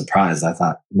kind of surprised. I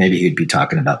thought maybe he'd be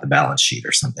talking about the balance sheet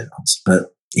or something else.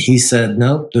 But he said,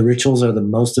 no, the rituals are the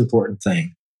most important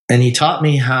thing. And he taught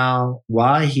me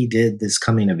why he did this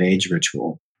coming of age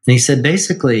ritual. And he said,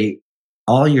 basically,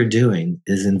 all you're doing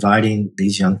is inviting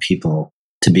these young people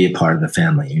to be a part of the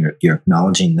family. You're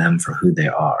acknowledging them for who they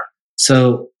are.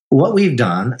 So what we've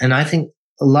done, and I think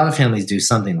a lot of families do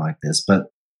something like this,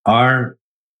 but our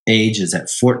age is at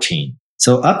 14.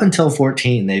 So up until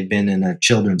 14, they've been in a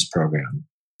children's program.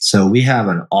 So we have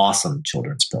an awesome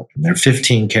children's program. There are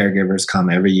 15 caregivers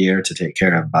come every year to take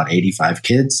care of about 85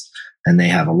 kids, and they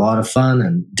have a lot of fun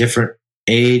and different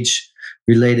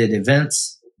age-related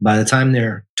events. By the time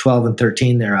they're 12 and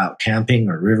 13, they're out camping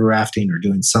or river rafting or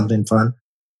doing something fun.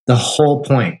 The whole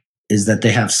point is that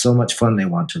they have so much fun they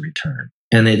want to return.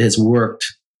 And it has worked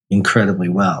incredibly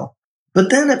well. But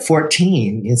then at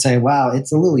 14, you say, wow,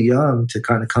 it's a little young to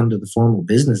kind of come to the formal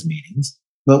business meetings.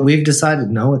 But we've decided,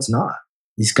 no, it's not.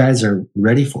 These guys are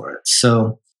ready for it.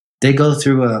 So they go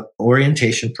through an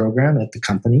orientation program at the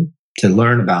company to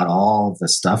learn about all of the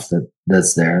stuff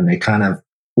that's there. And they kind of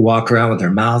walk around with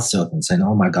their mouths open saying,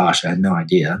 oh my gosh, I had no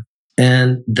idea.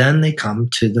 And then they come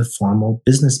to the formal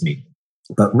business meeting.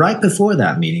 But right before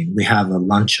that meeting, we have a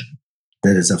luncheon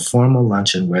that is a formal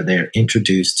luncheon where they're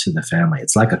introduced to the family.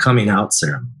 It's like a coming out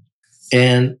ceremony.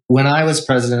 And when I was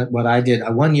president, what I did,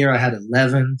 one year I had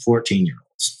 11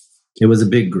 14-year-olds. It was a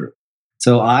big group.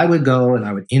 So I would go and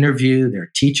I would interview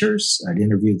their teachers. I'd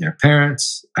interview their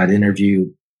parents. I'd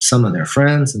interview some of their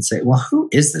friends and say, well, who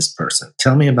is this person?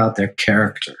 Tell me about their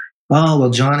character. Oh, well,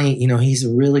 Johnny, he's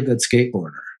a really good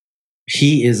skateboarder.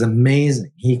 He is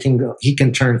amazing. He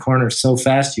can turn corners so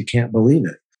fast you can't believe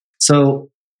it. So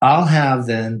I'll have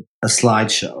then a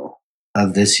slideshow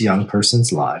of this young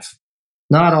person's life.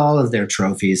 Not all of their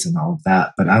trophies and all of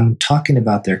that, but I'm talking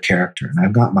about their character. And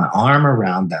I've got my arm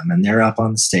around them and they're up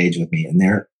on the stage with me and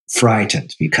they're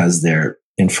frightened because they're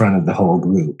in front of the whole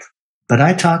group. But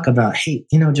I talk about, hey,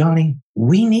 Johnny,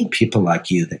 we need people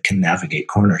like you that can navigate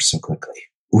corners so quickly.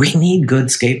 We need good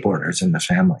skateboarders in the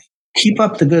family. Keep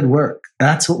up the good work.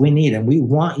 That's what we need. And we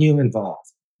want you involved.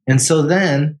 And so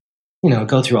then,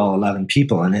 go through all 11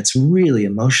 people and it's really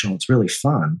emotional. It's really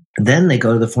fun. And then they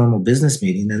go to the formal business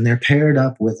meeting and they're paired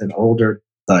up with an older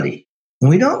buddy. And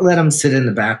we don't let them sit in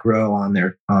the back row on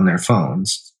their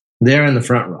phones. They're in the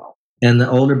front row. And the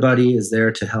older buddy is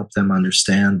there to help them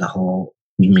understand the whole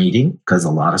meeting because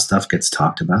a lot of stuff gets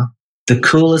talked about. The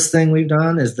coolest thing we've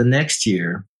done is the next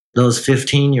year, those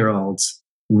 15-year-olds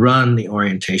run the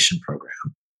orientation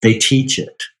program. They teach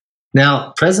it.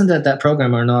 Now, present at that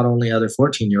program are not only other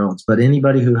 14-year-olds, but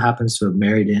anybody who happens to have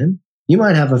married in. You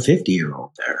might have a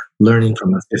 50-year-old there learning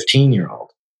from a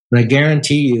 15-year-old. And I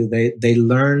guarantee you they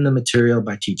learn the material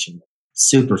by teaching it.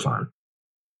 Super fun.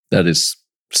 That is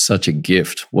such a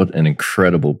gift. What an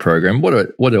incredible program.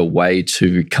 What a way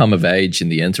to come of age in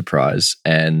the enterprise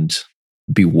and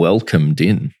be welcomed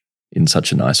in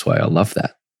such a nice way. I love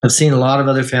that. I've seen a lot of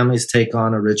other families take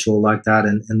on a ritual like that,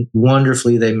 and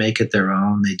wonderfully they make it their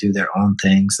own. They do their own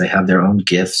things. They have their own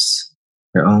gifts,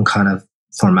 their own kind of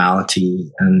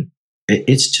formality, and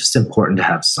it's just important to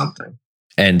have something.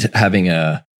 And having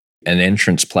an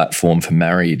entrance platform for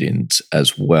married-ins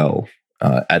as well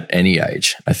at any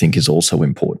age, I think is also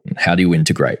important. How do you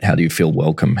integrate? How do you feel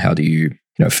welcome? How do you,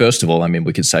 first of all,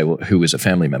 we could say, well, who is a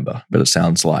family member? But it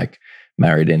sounds like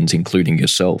married-ins, including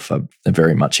yourself, are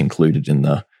very much included in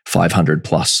the 500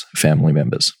 plus family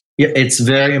members. Yeah, it's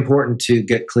very important to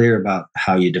get clear about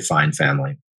how you define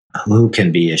family. Who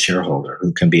can be a shareholder?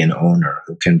 Who can be an owner?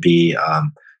 Who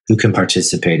can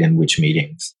participate in which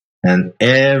meetings? And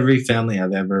every family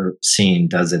I've ever seen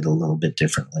does it a little bit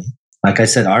differently. Like I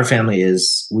said, our family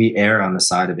we err on the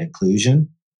side of inclusion.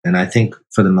 And I think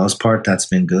for the most part, that's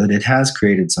been good. It has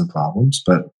created some problems,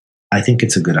 but I think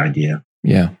it's a good idea.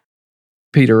 Yeah.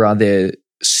 Peter, are there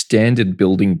standard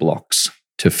building blocks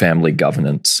to family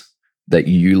governance that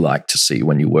you like to see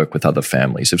when you work with other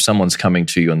families? If someone's coming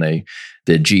to you and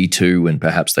they're G2 and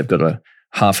perhaps they've got a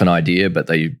half an idea, but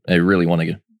they really want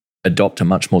to adopt a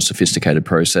much more sophisticated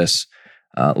process,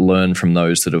 learn from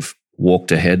those that have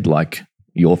walked ahead like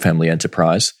your family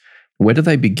enterprise, where do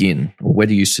they begin? Or where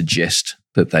do you suggest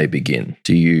that they begin?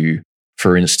 Do you,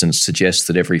 for instance, suggest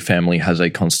that every family has a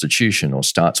constitution or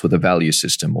starts with a value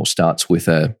system or starts with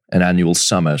an annual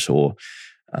summit or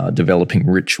developing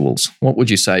rituals? What would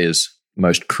you say is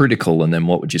most critical? And then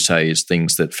what would you say is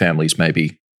things that families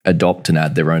maybe adopt and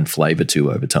add their own flavor to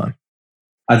over time?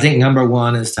 I think number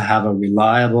one is to have a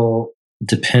reliable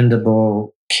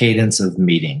dependable cadence of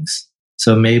meetings.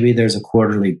 So maybe there's a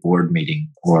quarterly board meeting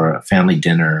or a family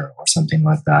dinner or something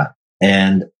like that.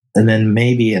 And then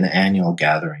maybe an annual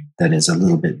gathering that is a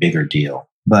little bit bigger deal.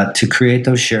 But to create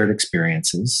those shared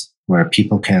experiences where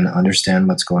people can understand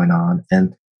what's going on.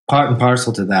 And part and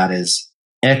parcel to that is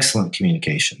excellent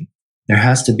communication. There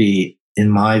has to be, in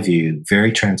my view,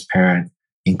 very transparent,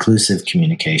 inclusive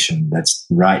communication that's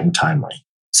right and timely.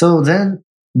 So then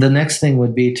the next thing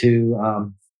would be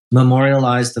to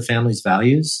memorialize the family's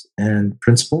values and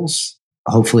principles,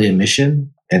 hopefully a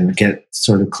mission, and get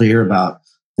sort of clear about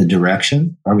the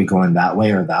direction. Are we going that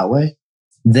way or that way?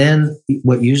 Then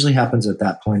what usually happens at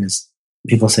that point is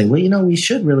people say, well, we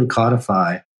should really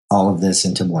codify all of this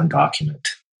into one document.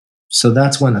 So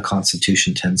that's when the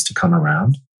Constitution tends to come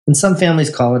around. And some families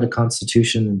call it a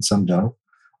Constitution and some don't.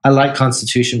 I like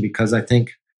Constitution because I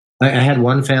think I had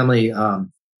one family,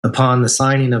 upon the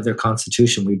signing of their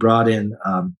Constitution, we brought in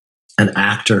an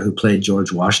actor who played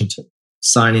George Washington,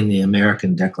 signing the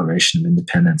American Declaration of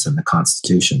Independence and the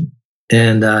Constitution.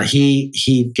 And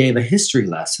he gave a history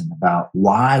lesson about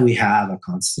why we have a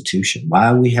constitution,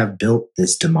 why we have built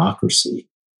this democracy,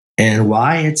 and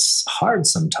why it's hard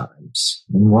sometimes,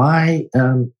 and why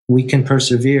we can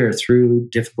persevere through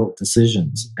difficult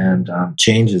decisions and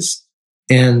changes.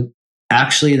 And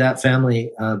actually, that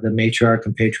family, the matriarch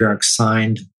and patriarch,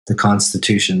 signed the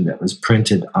Constitution that was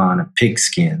printed on a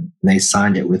pigskin. And they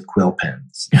signed it with quill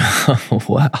pens. Oh,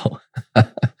 wow.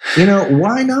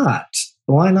 Why not?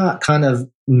 Why not kind of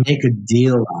make a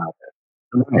deal out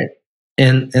of it? Right.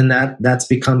 And that's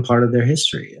become part of their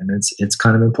history. And it's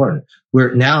kind of important.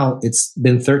 It's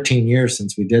been 13 years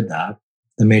since we did that.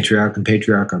 The matriarch and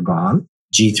patriarch are gone.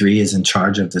 G3 is in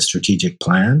charge of the strategic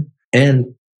plan.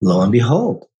 And lo and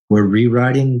behold, we're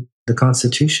rewriting the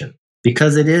Constitution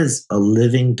because it is a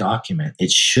living document.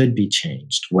 It should be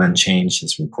changed when change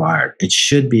is required. It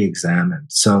should be examined.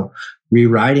 So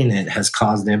rewriting it has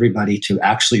caused everybody to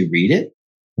actually read it.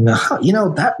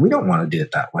 That we don't want to do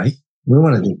it that way. We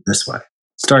want to do it this way.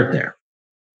 Start there.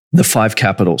 The 5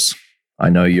 capitals. I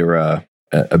know you're a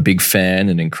big fan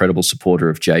and incredible supporter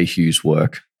of Jay Hughes'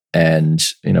 work. And,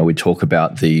 we talk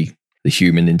about the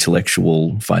human,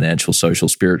 intellectual, financial, social,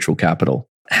 spiritual capital.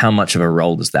 How much of a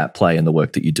role does that play in the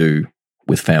work that you do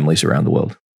with families around the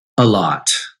world? A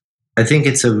lot. I think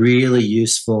it's a really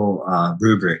useful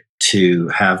rubric to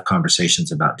have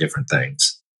conversations about different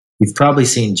things. You've probably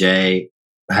seen Jay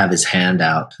have his hand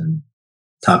out and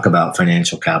talk about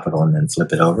financial capital and then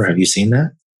flip it over. Have you seen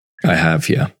that? I have,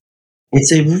 yeah.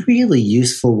 It's a really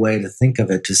useful way to think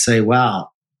of it, to say, wow,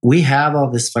 we have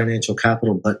all this financial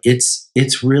capital, but it's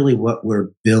really what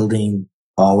we're building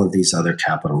all of these other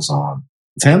capitals on.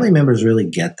 Family members really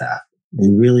get that. They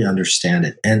really understand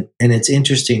it. And it's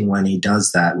interesting when he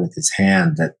does that with his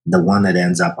hand, that the one that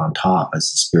ends up on top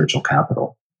is the spiritual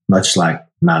capital, much like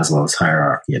Maslow's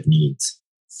hierarchy of needs.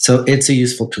 So it's a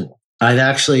useful tool. I've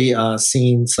actually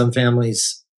seen some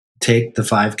families take the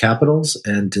 5 capitals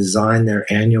and design their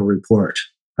annual report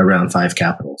around 5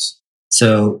 capitals.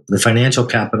 So the financial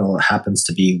capital happens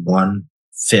to be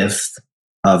 1/5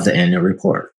 of the annual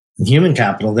report. In human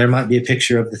capital, there might be a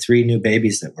picture of the 3 new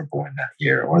babies that were born that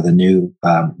year, or the new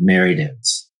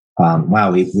married-ins.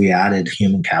 Wow, we added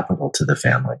human capital to the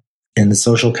family. In the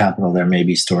social capital, there may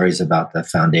be stories about the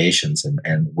foundations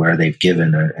and where they've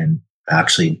given and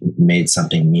actually made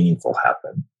something meaningful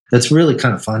happen. That's really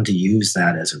kind of fun to use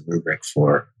that as a rubric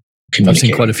for communicating. I've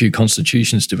seen quite a few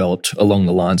constitutions developed along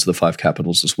the lines of the 5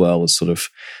 capitals as well, as sort of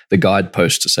the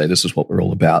guidepost to say, this is what we're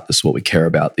all about, this is what we care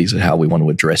about, these are how we want to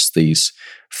address these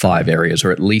 5 areas,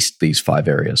 or at least these 5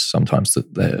 areas. Sometimes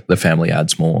the family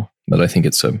adds more, but I think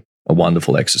it's a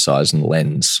wonderful exercise and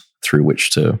lens through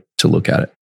which to look at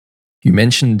it. You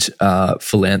mentioned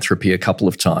philanthropy a couple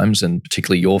of times, and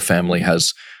particularly your family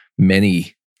has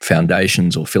many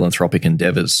foundations or philanthropic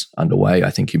endeavors underway,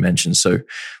 I think you mentioned. So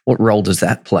what role does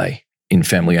that play in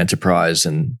family enterprise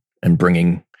and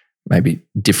bringing maybe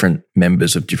different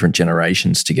members of different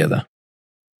generations together?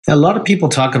 A lot of people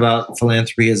talk about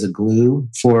philanthropy as a glue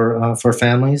for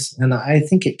families, and I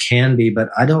think it can be, but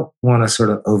I don't want to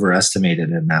sort of overestimate it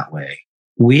in that way.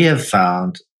 We have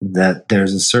found that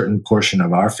there's a certain portion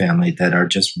of our family that are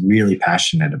just really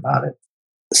passionate about it.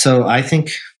 So I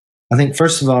think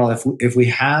first of all, if we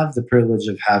have the privilege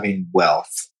of having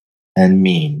wealth and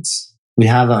means, we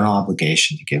have an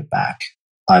obligation to give back,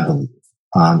 I believe.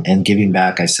 And giving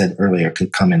back, I said earlier,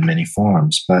 could come in many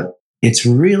forms, but it's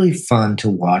really fun to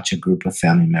watch a group of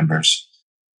family members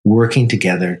working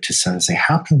together to sort of say,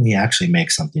 how can we actually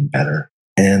make something better?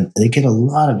 And they get a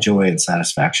lot of joy and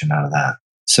satisfaction out of that.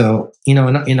 So,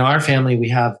 in our family, we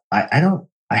have, I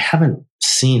I haven't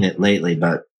seen it lately,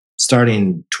 but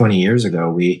starting 20 years ago,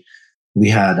 we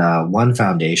had one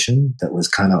foundation that was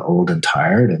kind of old and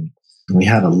tired, and we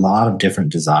had a lot of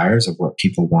different desires of what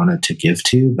people wanted to give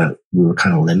to, but we were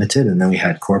kind of limited. And then we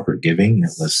had corporate giving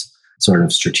that was sort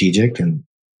of strategic. And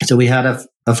so we had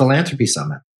a philanthropy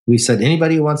summit. We said,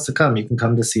 anybody who wants to come, you can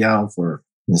come to Seattle for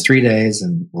 3 days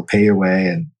and we'll pay your way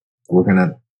and we're going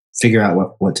to figure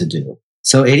out what to do.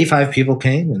 So 85 people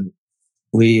came, and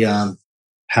we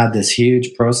had this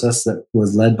huge process that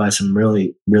was led by some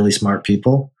really, really smart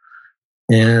people.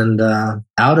 And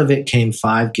out of it came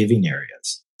 5 giving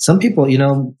areas. Some people,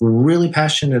 were really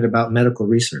passionate about medical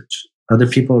research. Other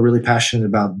people are really passionate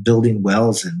about building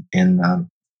wells in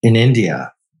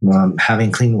India,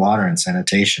 having clean water and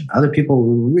sanitation. Other people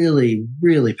were really,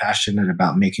 really passionate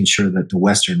about making sure that the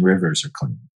Western rivers are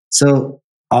clean. So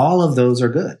all of those are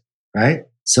good, right?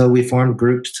 So we formed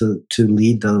groups to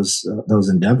lead those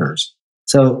endeavors.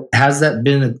 So has that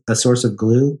been a source of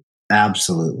glue?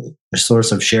 Absolutely. A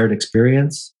source of shared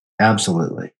experience?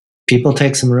 Absolutely. People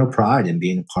take some real pride in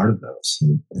being a part of those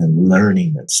and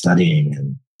learning and studying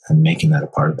and making that a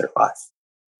part of their life.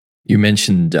 You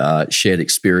mentioned shared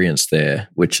experience there,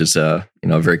 which is a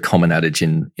very common adage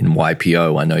in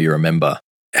YPO. I know you're a member.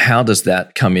 How does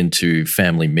that come into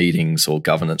family meetings or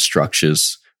governance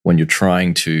structures when you're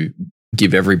trying to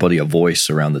give everybody a voice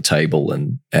around the table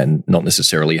and not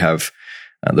necessarily have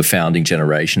the founding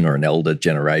generation or an elder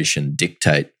generation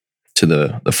dictate to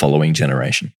the following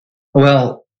generation?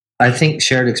 Well, I think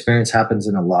shared experience happens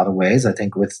in a lot of ways. I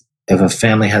think if a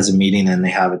family has a meeting and they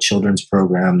have a children's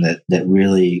program that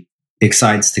really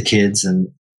excites the kids, and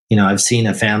I've seen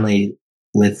a family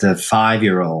with the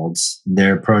 5-year-olds,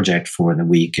 their project for the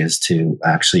week is to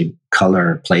actually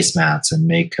color placemats and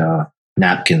make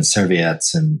napkins,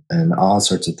 serviettes, and all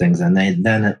sorts of things. And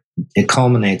then it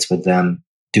culminates with them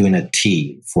doing a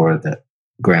tea for the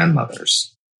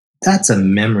grandmothers. That's a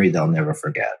memory they'll never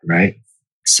forget, right?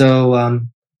 So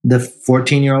the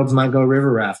 14-year-olds might go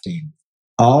river rafting.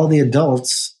 All the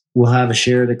adults will have a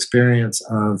shared experience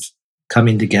of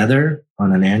coming together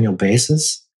on an annual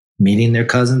basis, meeting their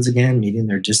cousins again, meeting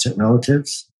their distant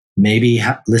relatives, maybe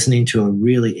listening to a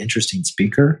really interesting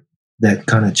speaker that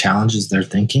kind of challenges their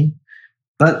thinking.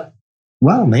 But,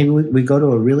 maybe we go to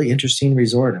a really interesting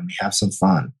resort and we have some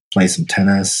fun, play some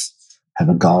tennis, have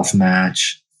a golf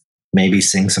match, maybe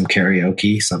sing some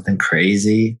karaoke, something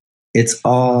crazy. It's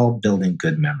all building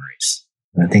good memories.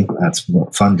 And I think that's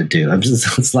fun to do.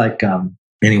 It's like,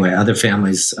 anyway, other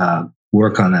families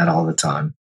work on that all the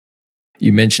time.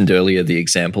 You mentioned earlier the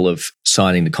example of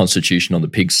signing the Constitution on the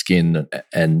pigskin,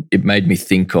 and it made me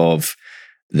think of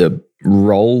the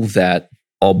role that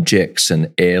objects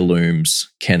and heirlooms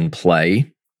can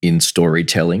play in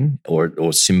storytelling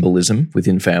or symbolism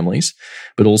within families,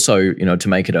 but also, to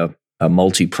make it a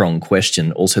multi-pronged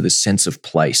question, also the sense of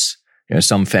place.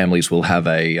 Some families will have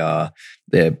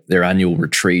their annual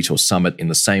retreat or summit in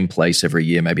the same place every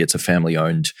year. Maybe it's a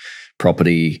family-owned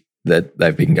property that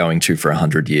they've been going to for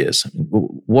 100 years.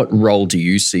 What role do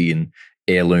you see in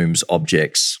heirlooms,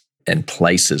 objects, and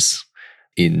places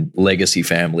in legacy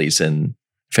families and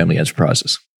family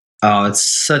enterprises? Oh, it's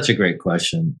such a great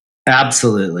question.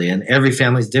 Absolutely. And every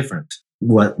family's different.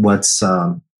 What's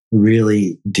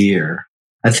really dear.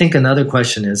 I think another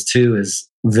question is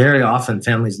very often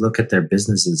families look at their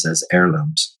businesses as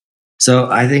heirlooms. So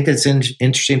I think it's an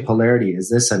interesting polarity. Is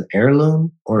this an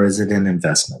heirloom or is it an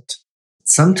investment?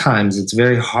 Sometimes it's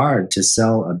very hard to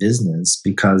sell a business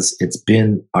because it's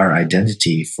been our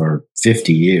identity for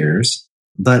 50 years.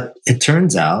 But it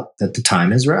turns out that the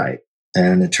time is right.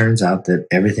 And it turns out that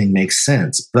everything makes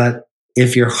sense. But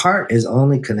if your heart is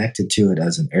only connected to it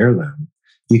as an heirloom,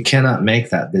 you cannot make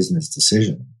that business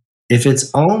decision. If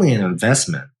it's only an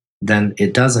investment, then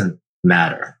it doesn't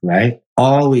matter, right?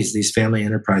 Always these family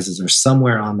enterprises are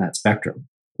somewhere on that spectrum.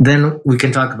 Then we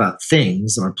can talk about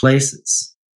things or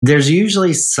places. There's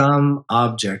usually some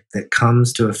object that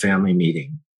comes to a family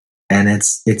meeting and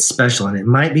it's special, and it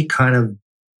might be kind of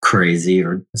crazy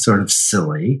or sort of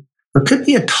silly, but could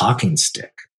be a talking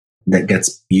stick that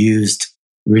gets used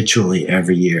ritually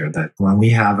every year, that when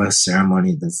we have a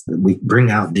ceremony, we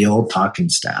bring out the old talking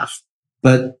staff.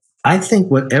 But I think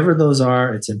whatever those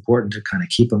are, it's important to kind of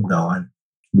keep them going,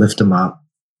 lift them up,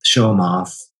 show them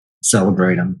off,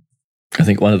 celebrate them. I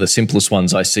think one of the simplest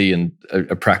ones I see in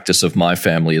a practice of my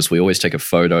family is we always take a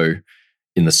photo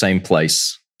in the same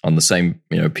place on the same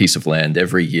piece of land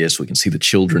every year, so we can see the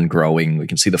children growing, we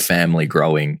can see the family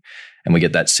growing, and we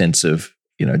get that sense of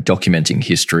documenting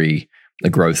history, the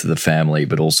growth of the family,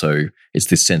 but also it's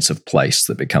this sense of place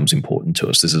that becomes important to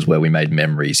us. This is where we made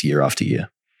memories year after year.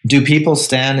 Do people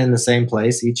stand in the same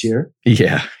place each year?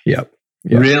 Yeah.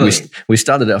 Really? We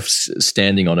started off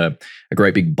standing on a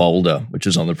great big boulder, which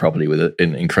is on the property with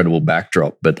an incredible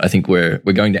backdrop. But I think we're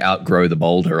going to outgrow the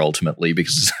boulder ultimately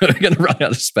because we're going to run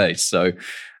out of space. So,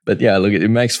 but yeah, look, it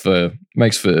makes for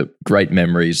great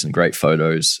memories and great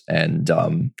photos, and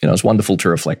it's wonderful to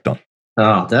reflect on.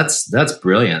 Oh, that's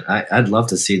brilliant. I'd love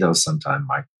to see those sometime,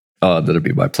 Mike. Oh, that'd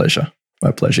be my pleasure.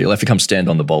 My pleasure. You'll have to come stand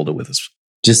on the boulder with us.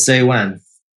 Just say when.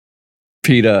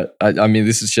 Peter, I mean,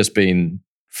 this has just been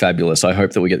fabulous. I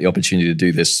hope that we get the opportunity to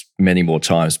do this many more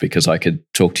times because I could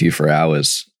talk to you for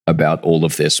hours about all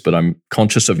of this, but I'm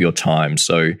conscious of your time.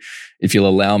 So if you'll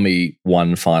allow me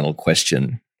one final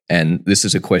question, and this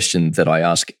is a question that I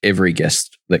ask every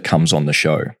guest that comes on the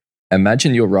show.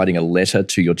 Imagine you're writing a letter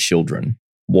to your children.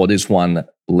 What is one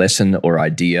lesson or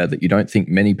idea that you don't think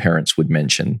many parents would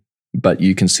mention, but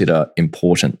you consider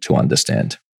important to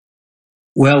understand?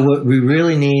 Well, what we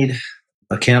really need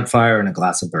a campfire and a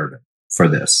glass of bourbon for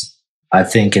this. I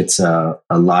think it's a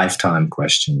lifetime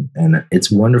question, and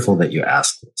it's wonderful that you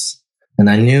asked this. And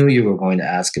I knew you were going to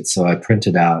ask it, so I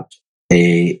printed out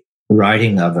a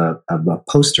writing of a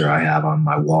poster I have on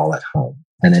my wall at home,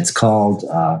 and it's called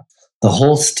the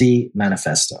Holste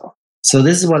Manifesto. So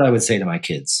this is what I would say to my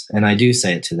kids, and I do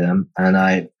say it to them, and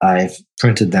I've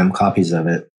printed them copies of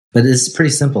it. But it's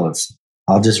pretty simple.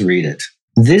 I'll just read it.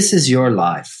 This is your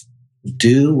life.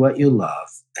 Do what you love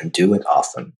and do it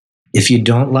often. If you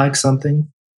don't like something,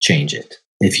 change it.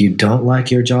 If you don't like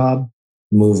your job,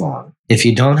 move on. If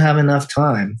you don't have enough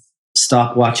time,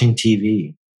 stop watching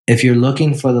TV. If you're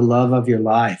looking for the love of your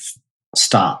life,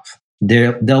 stop.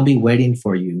 They'll be waiting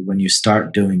for you when you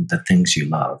start doing the things you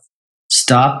love.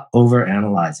 Stop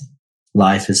overanalyzing.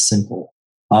 Life is simple.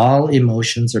 All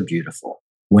emotions are beautiful.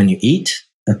 When you eat,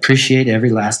 appreciate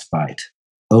every last bite.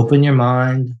 Open your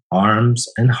mind, arms,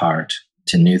 and heart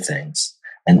to new things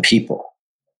and people.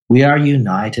 We are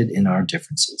united in our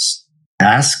differences.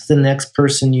 Ask the next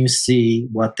person you see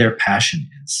what their passion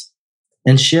is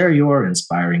and share your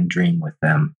inspiring dream with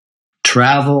them.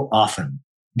 Travel often.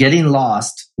 Getting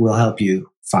lost will help you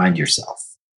find yourself.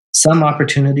 Some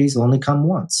opportunities only come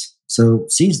once, so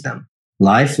seize them.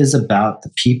 Life is about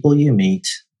the people you meet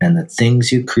and the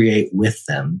things you create with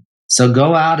them. So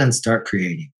go out and start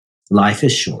creating. Life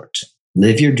is short.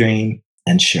 Live your dream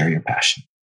and share your passion.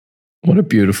 What a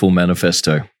beautiful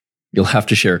manifesto. You'll have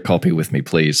to share a copy with me,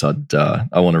 please. I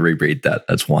want to reread that.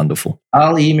 That's wonderful.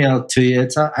 I'll email it to you.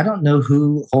 I don't know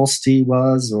who Holste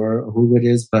was or who it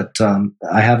is, but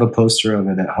I have a poster of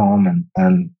it at home,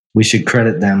 and we should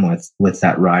credit them with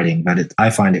that writing. But I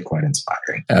find it quite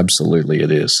inspiring. Absolutely,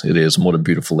 it is. It is. And what a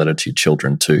beautiful letter to your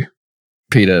children too.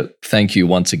 Peter, thank you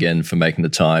once again for making the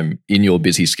time in your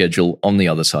busy schedule on the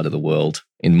other side of the world,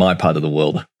 in my part of the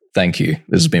world. Thank you.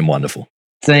 This has been wonderful.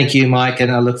 Thank you, Mike. And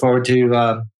I look forward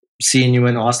to seeing you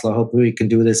in Oslo. Hopefully we can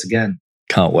do this again.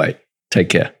 Can't wait. Take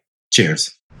care.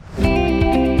 Cheers.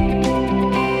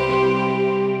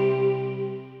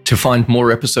 To find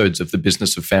more episodes of the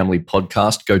Business of Family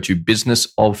podcast, go to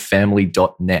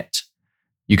businessoffamily.net.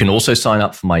 You can also sign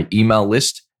up for my email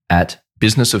list at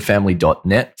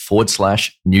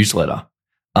businessoffamily.net/newsletter.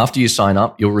 After you sign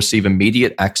up, you'll receive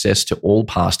immediate access to all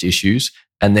past issues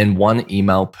and then one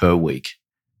email per week.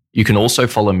 You can also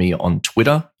follow me on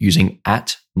Twitter using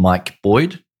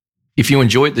 @MikeBoyd. If you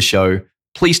enjoyed the show,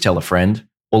 please tell a friend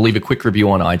or leave a quick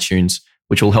review on iTunes,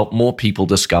 which will help more people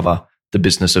discover the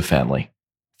Business of Family.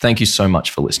 Thank you so much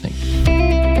for listening.